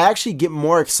actually get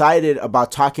more excited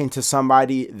about talking to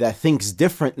somebody that thinks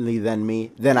differently than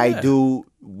me than I do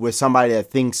with somebody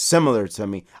that thinks similar to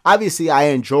me. Obviously, I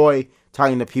enjoy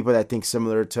talking to people that think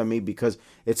similar to me because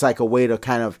it's like a way to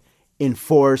kind of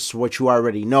enforce what you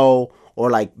already know or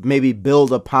like maybe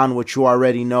build upon what you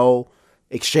already know,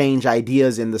 exchange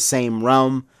ideas in the same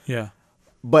realm. Yeah.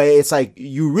 But it's like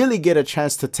you really get a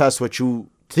chance to test what you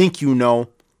think you know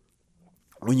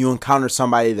when you encounter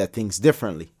somebody that thinks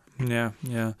differently. Yeah,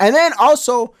 yeah. And then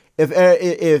also,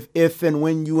 if and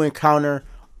when you encounter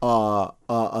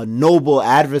a noble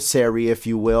adversary, if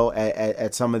you will,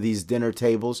 at some of these dinner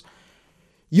tables,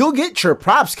 you'll get your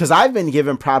props. Because I've been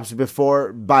given props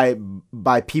before by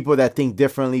people that think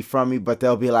differently from me, but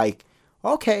they'll be like,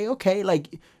 okay,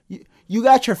 like... You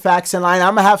got your facts in line.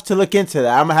 I'm going to have to look into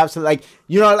that. I'm going to have to like,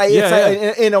 it's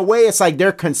like, in a way, it's like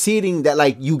they're conceding that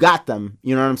like you got them.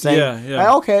 You know what I'm saying? Yeah. Like,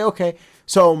 okay.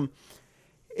 So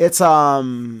it's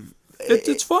fun.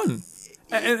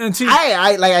 And see,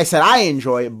 I like I said, I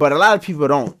enjoy it, but a lot of people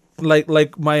don't.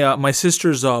 Like my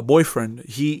sister's boyfriend,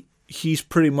 he's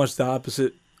pretty much the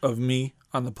opposite of me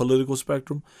on the political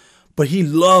spectrum, but he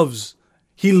loves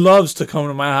to come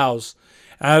to my house,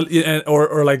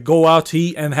 or like go out to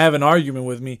eat and have an argument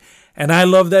with me. And I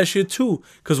love that shit too,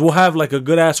 because we'll have like a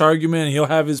good ass argument, and he'll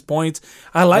have his points.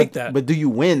 I like that. But do you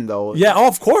win though? Yeah,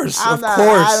 of course, I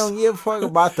don't give a fuck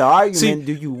about the argument. See,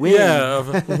 do you win?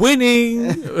 Yeah,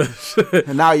 winning.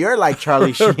 And now you're like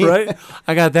Charlie Sheen, right?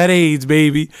 I got that AIDS,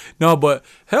 baby. No, but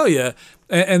hell yeah.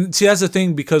 And see, that's the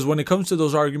thing, because when it comes to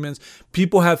those arguments,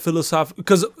 people have philosophical.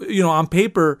 Because on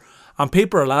paper, a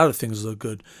lot of things look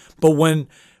good, but when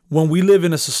we live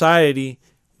in a society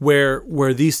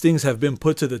where these things have been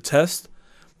put to the test,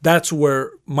 that's where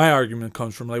my argument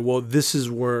comes from. Like, well, this is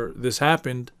where this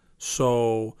happened,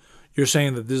 so you're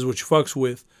saying that this is what you fucks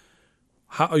with.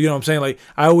 How, you know what I'm saying? Like,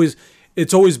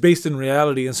 it's always based in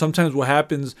reality, and sometimes what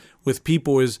happens with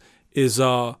people is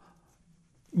like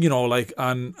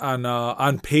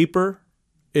on paper,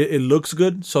 it looks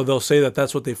good, so they'll say that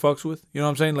that's what they fucks with. You know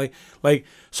what I'm saying? Like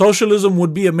socialism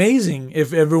would be amazing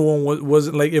if everyone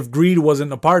wasn't like, if greed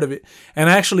wasn't a part of it. And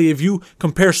actually, if you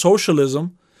compare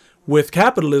socialism with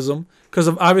capitalism, because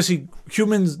of obviously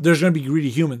humans, there's going to be greedy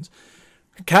humans.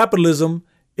 Capitalism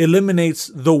eliminates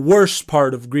the worst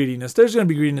part of greediness. There's going to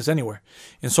be greediness anywhere.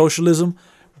 In socialism,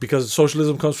 because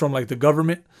socialism comes from like the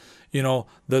government,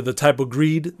 the type of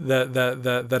greed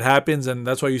that happens, and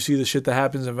that's why you see the shit that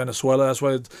happens in Venezuela. That's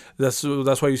why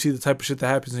you see the type of shit that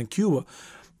happens in Cuba.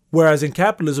 Whereas in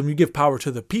capitalism, you give power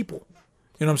to the people.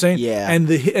 You know what I'm saying? Yeah. And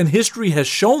history has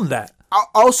shown that.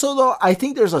 Also, though, I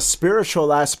think there's a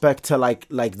spiritual aspect to like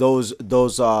those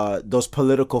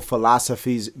political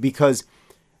philosophies, because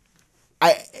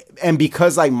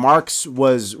like Marx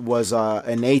was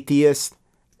an atheist.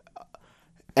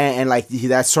 And like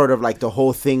that's sort of like the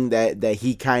whole thing that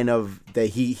he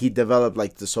developed,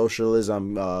 like the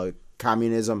socialism,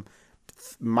 communism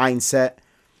mindset.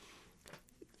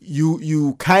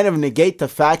 You kind of negate the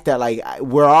fact that like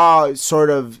we're all sort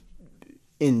of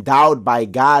endowed by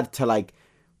God to like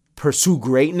pursue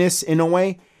greatness in a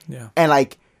way. Yeah. And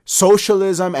like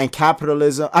socialism and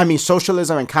communism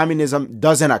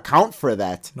doesn't account for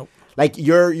that. Nope. Like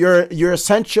you're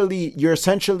essentially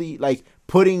like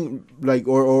putting like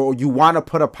or you want to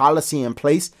put a policy in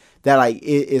place that like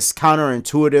is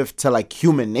counterintuitive to like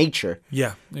human nature.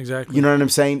 Yeah, exactly. You know what I'm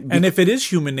saying? And if it is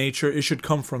human nature, it should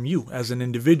come from you as an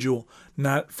individual,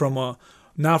 not from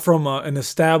an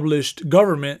established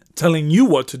government telling you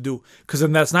what to do, because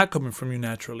then that's not coming from you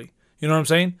naturally. You know what I'm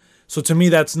saying? So to me,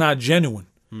 that's not genuine.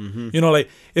 Mm-hmm. Like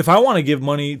if I want to give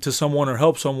money to someone or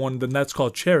help someone, then that's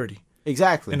called charity.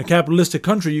 Exactly. In a capitalistic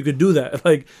country, you could do that,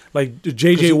 like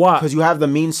J.J. Watt, because you have the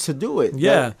means to do it.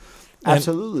 Yeah,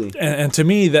 absolutely. And to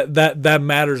me, that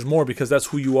matters more, because that's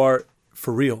who you are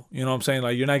for real. You know what I'm saying?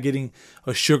 Like, you're not getting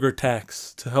a sugar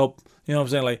tax to help. You know what I'm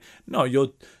saying? Like, no,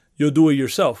 you'll do it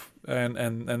yourself,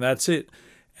 and that's it.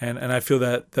 And I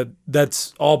feel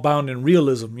that's all bound in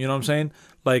realism. You know what I'm saying?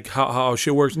 Like how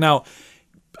shit works. Now,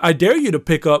 I dare you to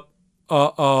pick up.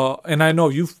 And I know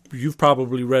you've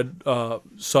probably read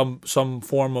some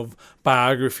form of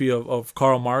biography of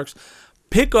Karl Marx.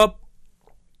 Pick up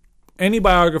any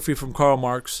biography from Karl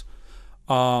Marx.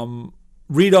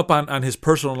 Read up on his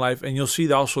personal life, and you'll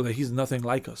see also that he's nothing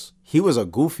like us. He was a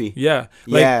goofy. Yeah.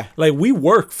 Like we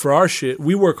work for our shit.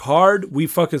 We work hard. We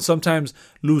fucking sometimes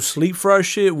lose sleep for our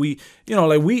shit. We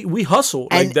hustle.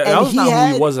 Like that was not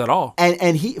who he was at all.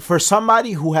 And he, for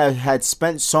somebody who had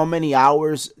spent so many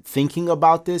hours thinking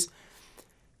about this,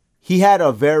 he had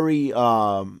a very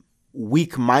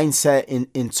weak mindset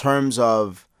in terms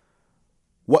of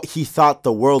what he thought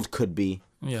the world could be.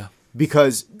 Yeah.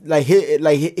 Because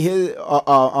his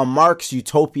Marx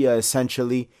utopia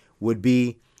essentially would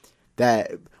be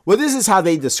that, well, this is how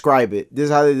they describe it.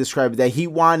 That he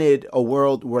wanted a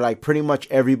world where like pretty much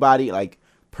everybody like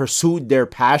pursued their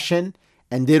passion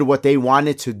and did what they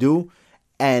wanted to do,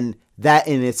 and that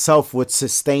in itself would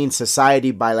sustain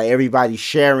society by like everybody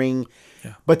sharing.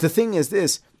 Yeah. But the thing is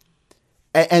this.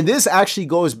 And this actually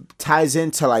ties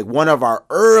into like one of our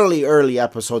early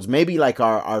episodes, maybe like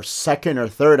our second or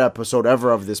third episode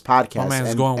ever of this podcast. Oh man,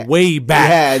 it's going way back.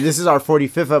 Yeah, this is our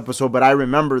 45th episode, but I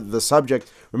remember the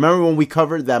subject. Remember when we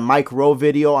covered that Mike Rowe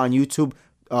video on YouTube,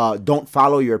 Don't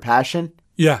Follow Your Passion?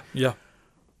 Yeah.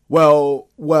 Well,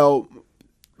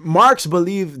 Marx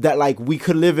believed that like we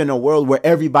could live in a world where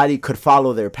everybody could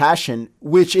follow their passion,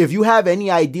 which if you have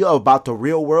any idea about the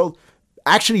real world,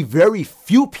 actually very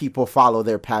few people follow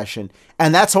their passion,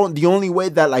 and that's the only way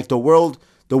that like the world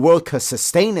could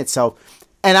sustain itself.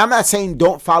 And I'm not saying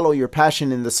don't follow your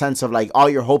passion in the sense of like all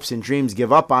your hopes and dreams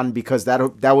give up on, because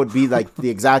that would be like the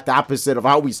exact opposite of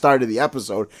how we started the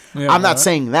episode. Yeah, I'm not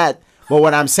saying that. But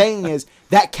what I'm saying is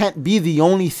that can't be the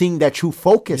only thing that you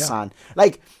focus on.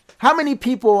 Like, how many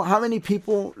people,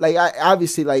 like,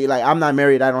 obviously, like I'm not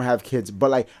married, I don't have kids, but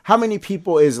like, how many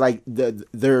people is like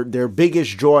their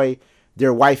biggest joy,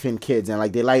 their wife and kids, and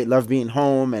like they love being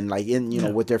home and like in, you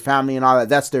know, with their family and all that.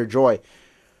 That's their joy.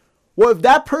 Well, if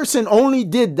that person only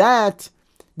did that,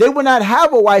 they would not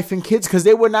have a wife and kids, because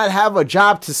they would not have a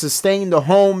job to sustain the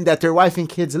home that their wife and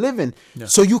kids live in. Yeah.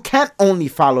 So you can't only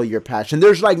follow your passion.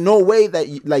 There's like no way that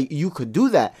you could do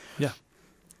that. Yeah.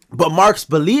 But Marx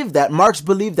believed that. Marx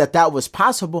believed that that was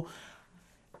possible.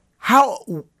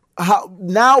 How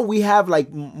now we have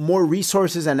like more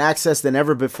resources and access than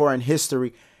ever before in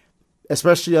history,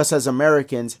 especially us as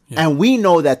Americans, and we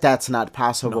know that that's not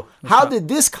possible. No, how did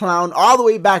this clown, all the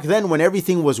way back then when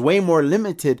everything was way more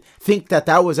limited, think that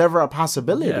that was ever a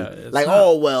possibility? Like,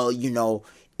 oh, well, you know,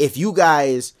 if you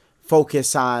guys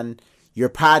focus on your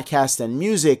podcast and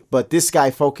music, but this guy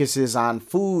focuses on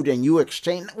food and you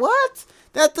exchange, what?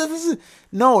 That doesn't,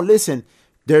 no, listen,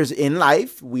 there's in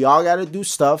life, we all got to do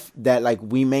stuff that like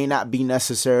we may not be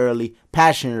necessarily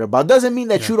passionate about. Doesn't mean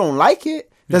that you don't like it.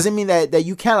 Doesn't mean that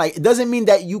you can't like. It doesn't mean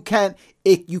that you can't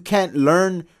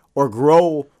learn or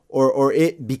grow or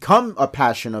it become a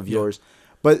passion of yours.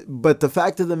 But the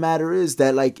fact of the matter is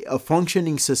that like a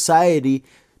functioning society,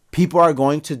 people are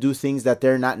going to do things that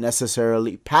they're not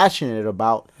necessarily passionate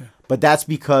about. Yeah. But that's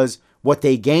because what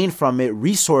they gain from it,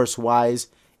 resource wise,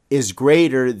 is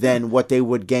greater than what they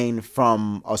would gain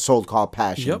from a so-called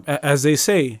passion. Yep. As they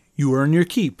say, you earn your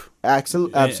keep.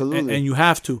 Absolutely. And you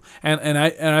have to. And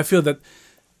I feel that.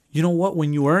 You know what?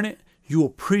 When you earn it, you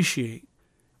appreciate.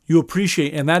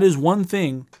 And that is one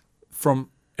thing from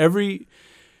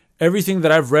everything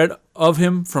that I've read of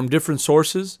him from different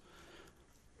sources.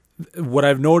 What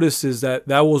I've noticed is that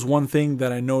was one thing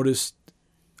that I noticed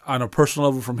on a personal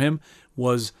level from him,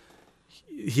 was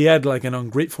he had like an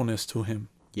ungratefulness to him.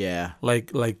 Yeah.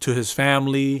 Like to his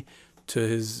family, to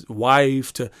his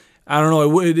wife, I don't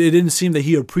know. It didn't seem that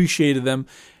he appreciated them,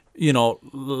 you know,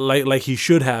 like he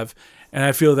should have. And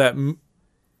I feel that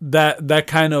that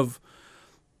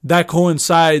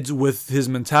coincides with his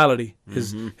mentality,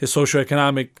 his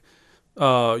socioeconomic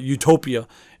utopia.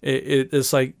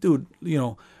 It's like, dude, you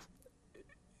know,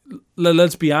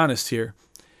 let's be honest here.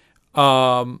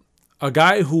 A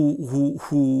guy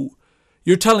who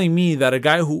you're telling me that a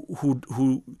guy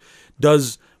who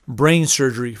does brain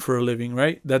surgery for a living,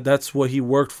 right? That's what he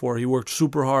worked for. He worked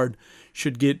super hard.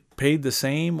 Should get paid the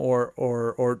same or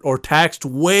taxed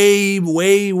way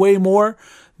more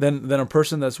than a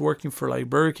person that's working for like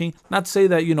Burger King. Not to say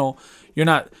that, you know, you're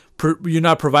not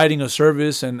providing a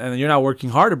service and you're not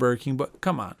working hard at Burger King, but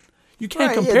come on, you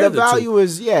can't compare the value two.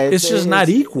 It's just not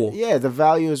equal. Yeah, the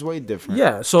value is way different.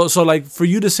 Yeah, so like for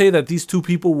you to say that these two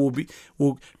people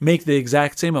will make the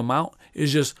exact same amount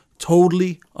is just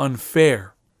totally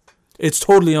unfair. It's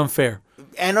totally unfair.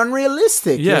 And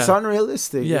unrealistic. Yeah. It's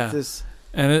unrealistic. Yeah.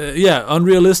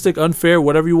 Unrealistic, unfair,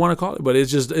 whatever you want to call it. But it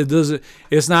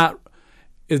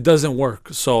doesn't work.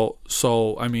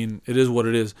 So I mean, it is what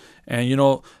it is. And, you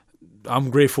know, I'm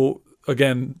grateful,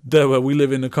 again, that we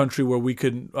live in a country where we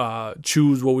could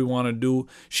choose what we want to do.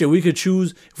 Shit, we could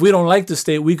choose, if we don't like the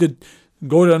state, we could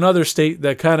go to another state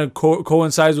that kind of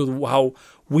coincides with how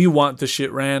we want the shit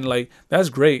ran. Like, that's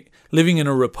great. Living in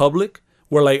a republic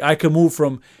where, like, I could move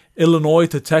from Illinois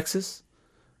to Texas,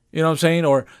 you know what I'm saying?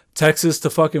 Or Texas to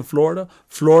fucking Florida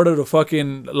to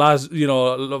fucking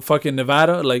fucking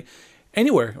Nevada, like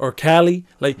anywhere, or Cali.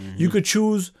 Like, you could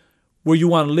choose where you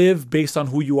want to live based on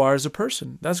who you are as a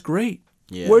person. That's great.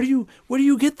 Yeah. Where do you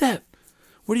get that?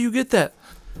 Where do you get that?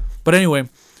 But anyway,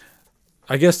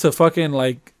 I guess to fucking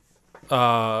like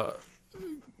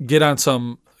get on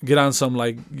some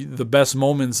like the best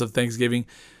moments of Thanksgiving.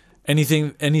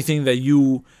 Anything that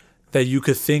you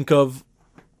could think of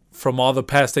from all the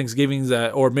past Thanksgivings,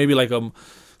 that, or maybe like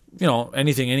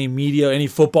anything, any media, any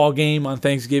football game on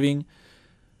Thanksgiving,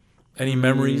 any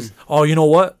memories? Oh, you know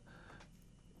what?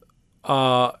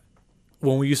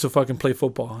 When we used to fucking play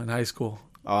football in high school.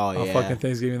 Oh, yeah. On fucking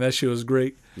Thanksgiving, that shit was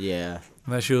great. Yeah.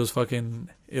 And that shit was fucking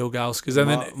Ilgauskas. And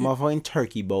then my fucking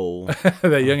turkey bowl.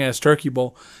 That young ass turkey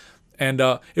bowl. And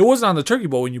it wasn't on the turkey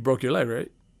bowl when you broke your leg,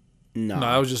 right? No,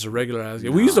 that was just a regular ass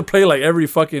game. No. We used to play like every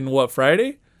fucking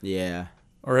Friday? Yeah.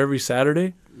 Or every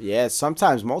Saturday? Yeah,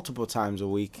 sometimes multiple times a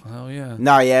week. Oh yeah.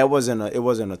 No, yeah, it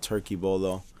wasn't a turkey bowl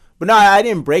though. But no, I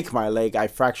didn't break my leg. I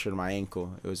fractured my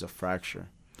ankle. It was a fracture.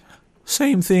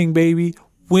 Same thing, baby.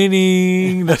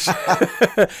 winning.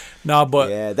 Nah, but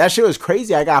yeah, that shit was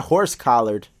crazy. I got horse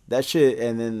collared. That shit,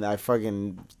 and then I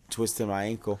fucking twisted my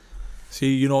ankle.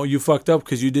 See, you fucked up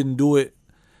because you didn't do it.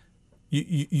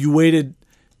 You waited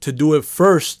to do it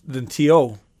first than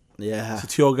T.O. Yeah. So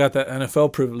T.O. got that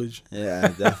NFL privilege. Yeah,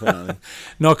 definitely.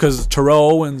 No, because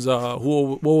Terrell Owens,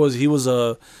 what was he? Was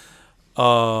a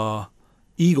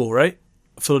Eagle, right?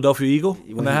 Philadelphia Eagle.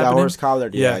 When that happened. Horse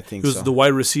collared, yeah, I think he was the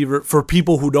wide receiver for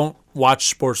people who don't watch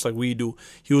sports like we do.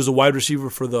 He was a wide receiver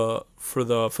for the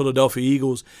Philadelphia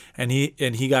Eagles, and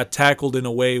he got tackled in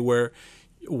a way where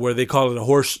they call it a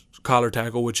horse collar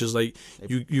tackle, which is like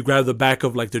you grab the back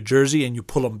of like the jersey and you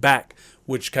pull them back,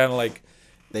 which kind of like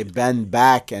they bend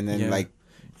back and then like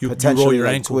you potentially roll your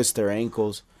ankle. Twist their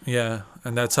ankles. Yeah,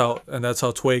 and that's how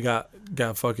Tway got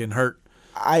fucking hurt.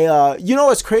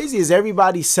 What's crazy is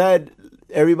everybody said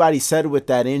with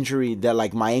that injury that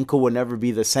like my ankle would never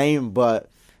be the same, but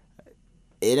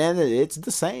it's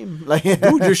the same. Like,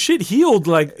 dude, your shit healed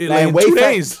like in 2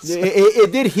 days.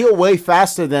 It did heal way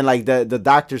faster than like the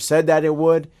doctor said that it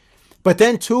would. But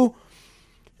then too,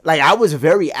 like I was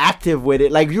very active with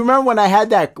it. Like you remember when I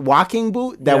had that walking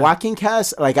boot, walking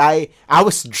cast? Like I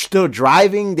was still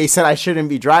driving. They said I shouldn't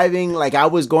be driving. Like I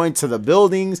was going to the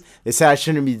buildings. They said I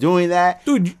shouldn't be doing that.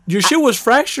 Dude, your shit was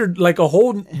fractured like a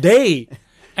whole day.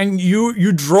 And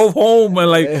you drove home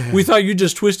and like we thought you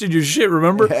just twisted your shit,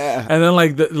 remember? Yeah. And then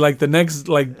the next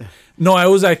no, I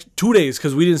was like 2 days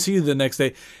because we didn't see you the next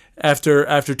day.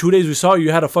 After 2 days we saw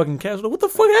you had a fucking cast. What the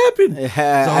fuck happened?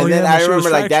 Yeah, and then I remember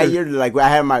like that year, like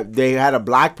they had a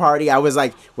block party. I was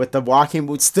like with the walking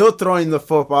boots, still throwing the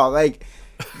football. Like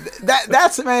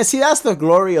that's man. See, that's the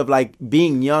glory of like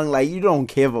being young. Like you don't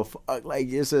give a fuck. Like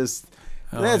it's just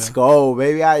let's go,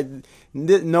 baby.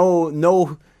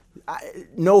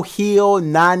 No heel,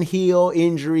 non-heel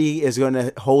injury is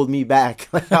gonna hold me back.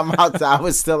 Like I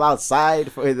was still outside.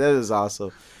 That was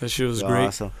awesome. That shit was great.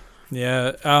 Awesome.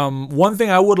 Yeah. One thing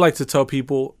I would like to tell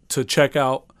people to check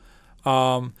out.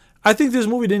 I think this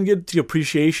movie didn't get the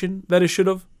appreciation that it should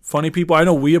have. Funny People. I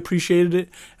know we appreciated it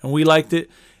and we liked it,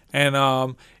 and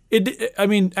Adam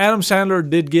Sandler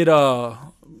did get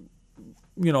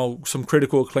some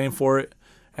critical acclaim for it,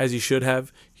 as he should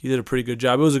have. He did a pretty good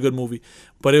job. It was a good movie,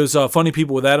 but it was Funny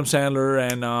People with Adam Sandler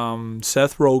and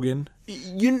Seth Rogen.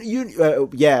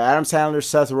 Adam Sandler,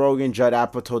 Seth Rogen, Judd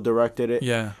Apatow directed it.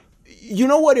 Yeah. You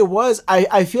know what it was?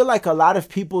 I feel like a lot of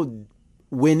people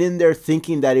went in there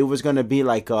thinking that it was going to be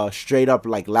like a straight up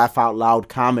like laugh out loud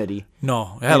comedy.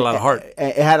 No, it had a lot of heart.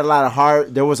 It had a lot of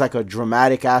heart. There was like a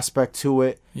dramatic aspect to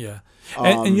it. Yeah.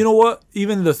 And you know what?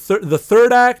 Even the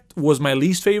third act was my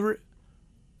least favorite.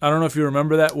 I don't know if you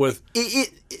remember that with the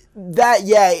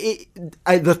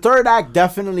third act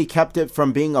definitely kept it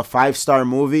from being a 5-star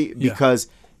movie because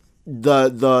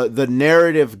the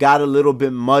narrative got a little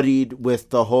bit muddied with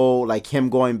the whole like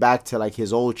him going back to like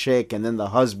his old chick and then the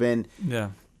husband. Yeah.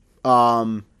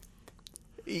 That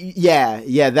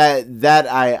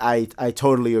I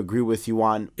totally agree with you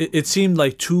on. It seemed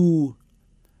like too.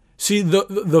 See,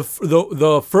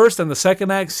 the first and the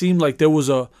second act seemed like there was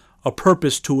a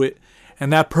purpose to it.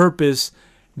 And that purpose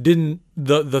didn't.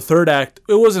 The third act,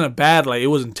 it wasn't it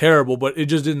wasn't terrible, but it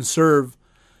just didn't serve.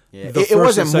 Yeah. It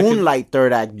wasn't Moonlight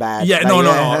third act bad. Yeah,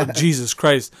 no. Jesus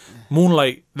Christ,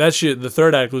 Moonlight. That shit. The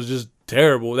third act was just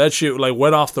terrible. That shit like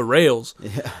went off the rails.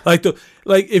 Yeah. Like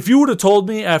if you would have told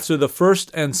me after the first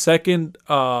and second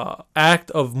act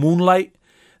of Moonlight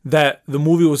that the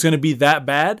movie was going to be that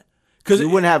bad. Because you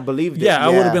wouldn't have believed it. Yeah, I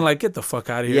would have been like, get the fuck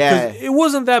out of here. Yeah. It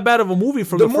wasn't that bad of a movie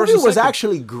from the first and second. The movie was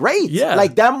actually great. Yeah.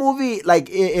 Like, that movie, like,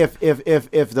 if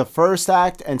the first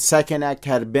act and second act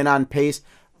had been on pace,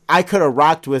 I could have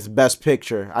rocked with Best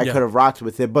Picture. I could have rocked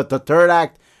with it. But the third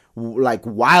act, like,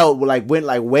 went,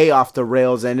 like, way off the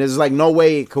rails. And there's, like, no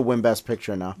way it could win Best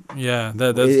Picture now. Yeah.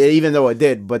 Even though it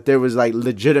did. But there was, like,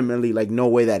 legitimately, like, no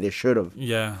way that it should have.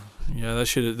 Yeah. Yeah, that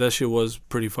shit was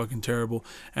pretty fucking terrible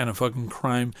and a fucking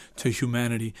crime to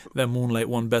humanity that Moonlight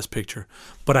won Best Picture.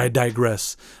 But I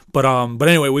digress. But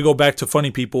anyway, we go back to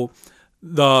Funny People.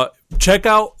 Check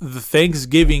out the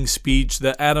Thanksgiving speech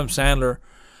that Adam Sandler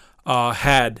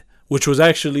had, which was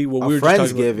actually what we were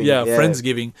just talking about. Yeah,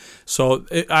 Friendsgiving. So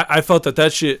I felt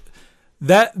that shit.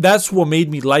 That's what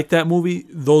made me like that movie.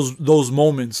 Those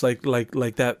moments, like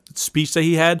that speech that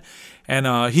he had,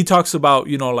 and he talks about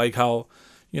like how.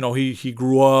 He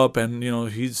grew up and,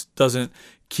 he doesn't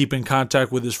keep in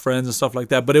contact with his friends and stuff like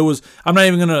that. But I'm not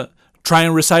even going to try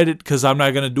and recite it because I'm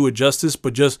not going to do it justice,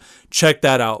 but just check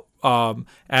that out.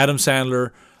 Adam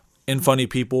Sandler in Funny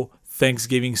People,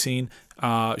 Thanksgiving scene.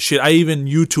 I even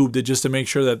YouTubed it just to make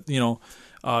sure that,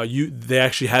 they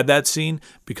actually had that scene,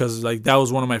 because like that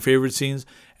was one of my favorite scenes,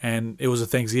 and it was a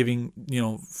Thanksgiving,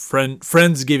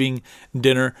 friendsgiving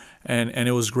dinner, and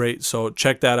it was great. So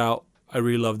check that out. I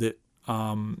really loved it.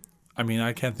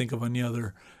 I can't think of any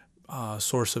other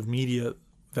source of media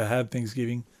that had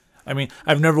Thanksgiving.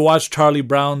 I've never watched Charlie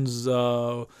Brown's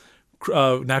not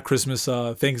Christmas,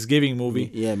 Thanksgiving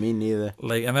movie. Yeah, me neither.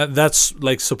 Like, and that's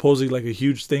like supposedly like a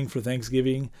huge thing for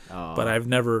Thanksgiving, but I've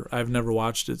never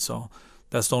watched it. So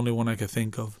that's the only one I could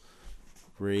think of.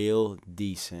 Real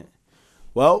decent.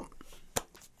 Well,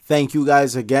 thank you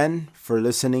guys again for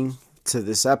listening to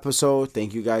this episode.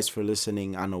 Thank you guys for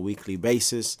listening on a weekly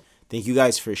basis. Thank you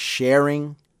guys for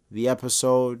sharing the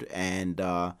episode, and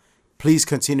please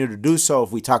continue to do so.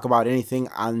 If we talk about anything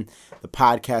on the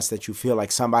podcast that you feel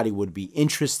like somebody would be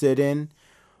interested in,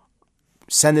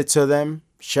 send it to them,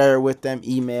 share it with them,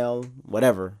 email,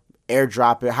 whatever,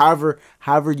 airdrop it,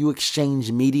 however you exchange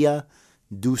media,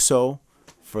 do so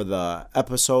for the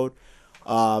episode.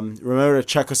 Remember to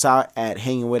check us out at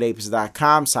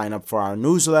hangingwithapes.com. Sign up for our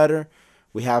newsletter.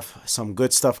 We have some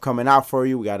good stuff coming out for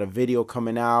you. We got a video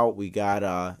coming out. We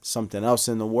got something else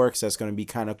in the works that's going to be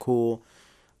kind of cool.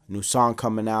 New song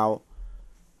coming out.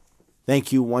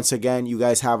 Thank you once again. You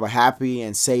guys have a happy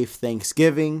and safe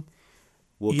Thanksgiving.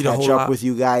 We'll catch up with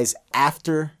you guys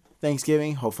after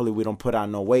Thanksgiving. Hopefully we don't put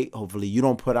on no weight. Hopefully you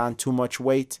don't put on too much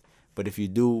weight. But if you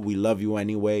do, we love you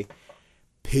anyway.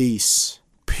 Peace.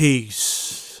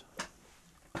 Peace.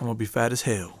 I'm going to be fat as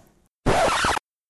hell.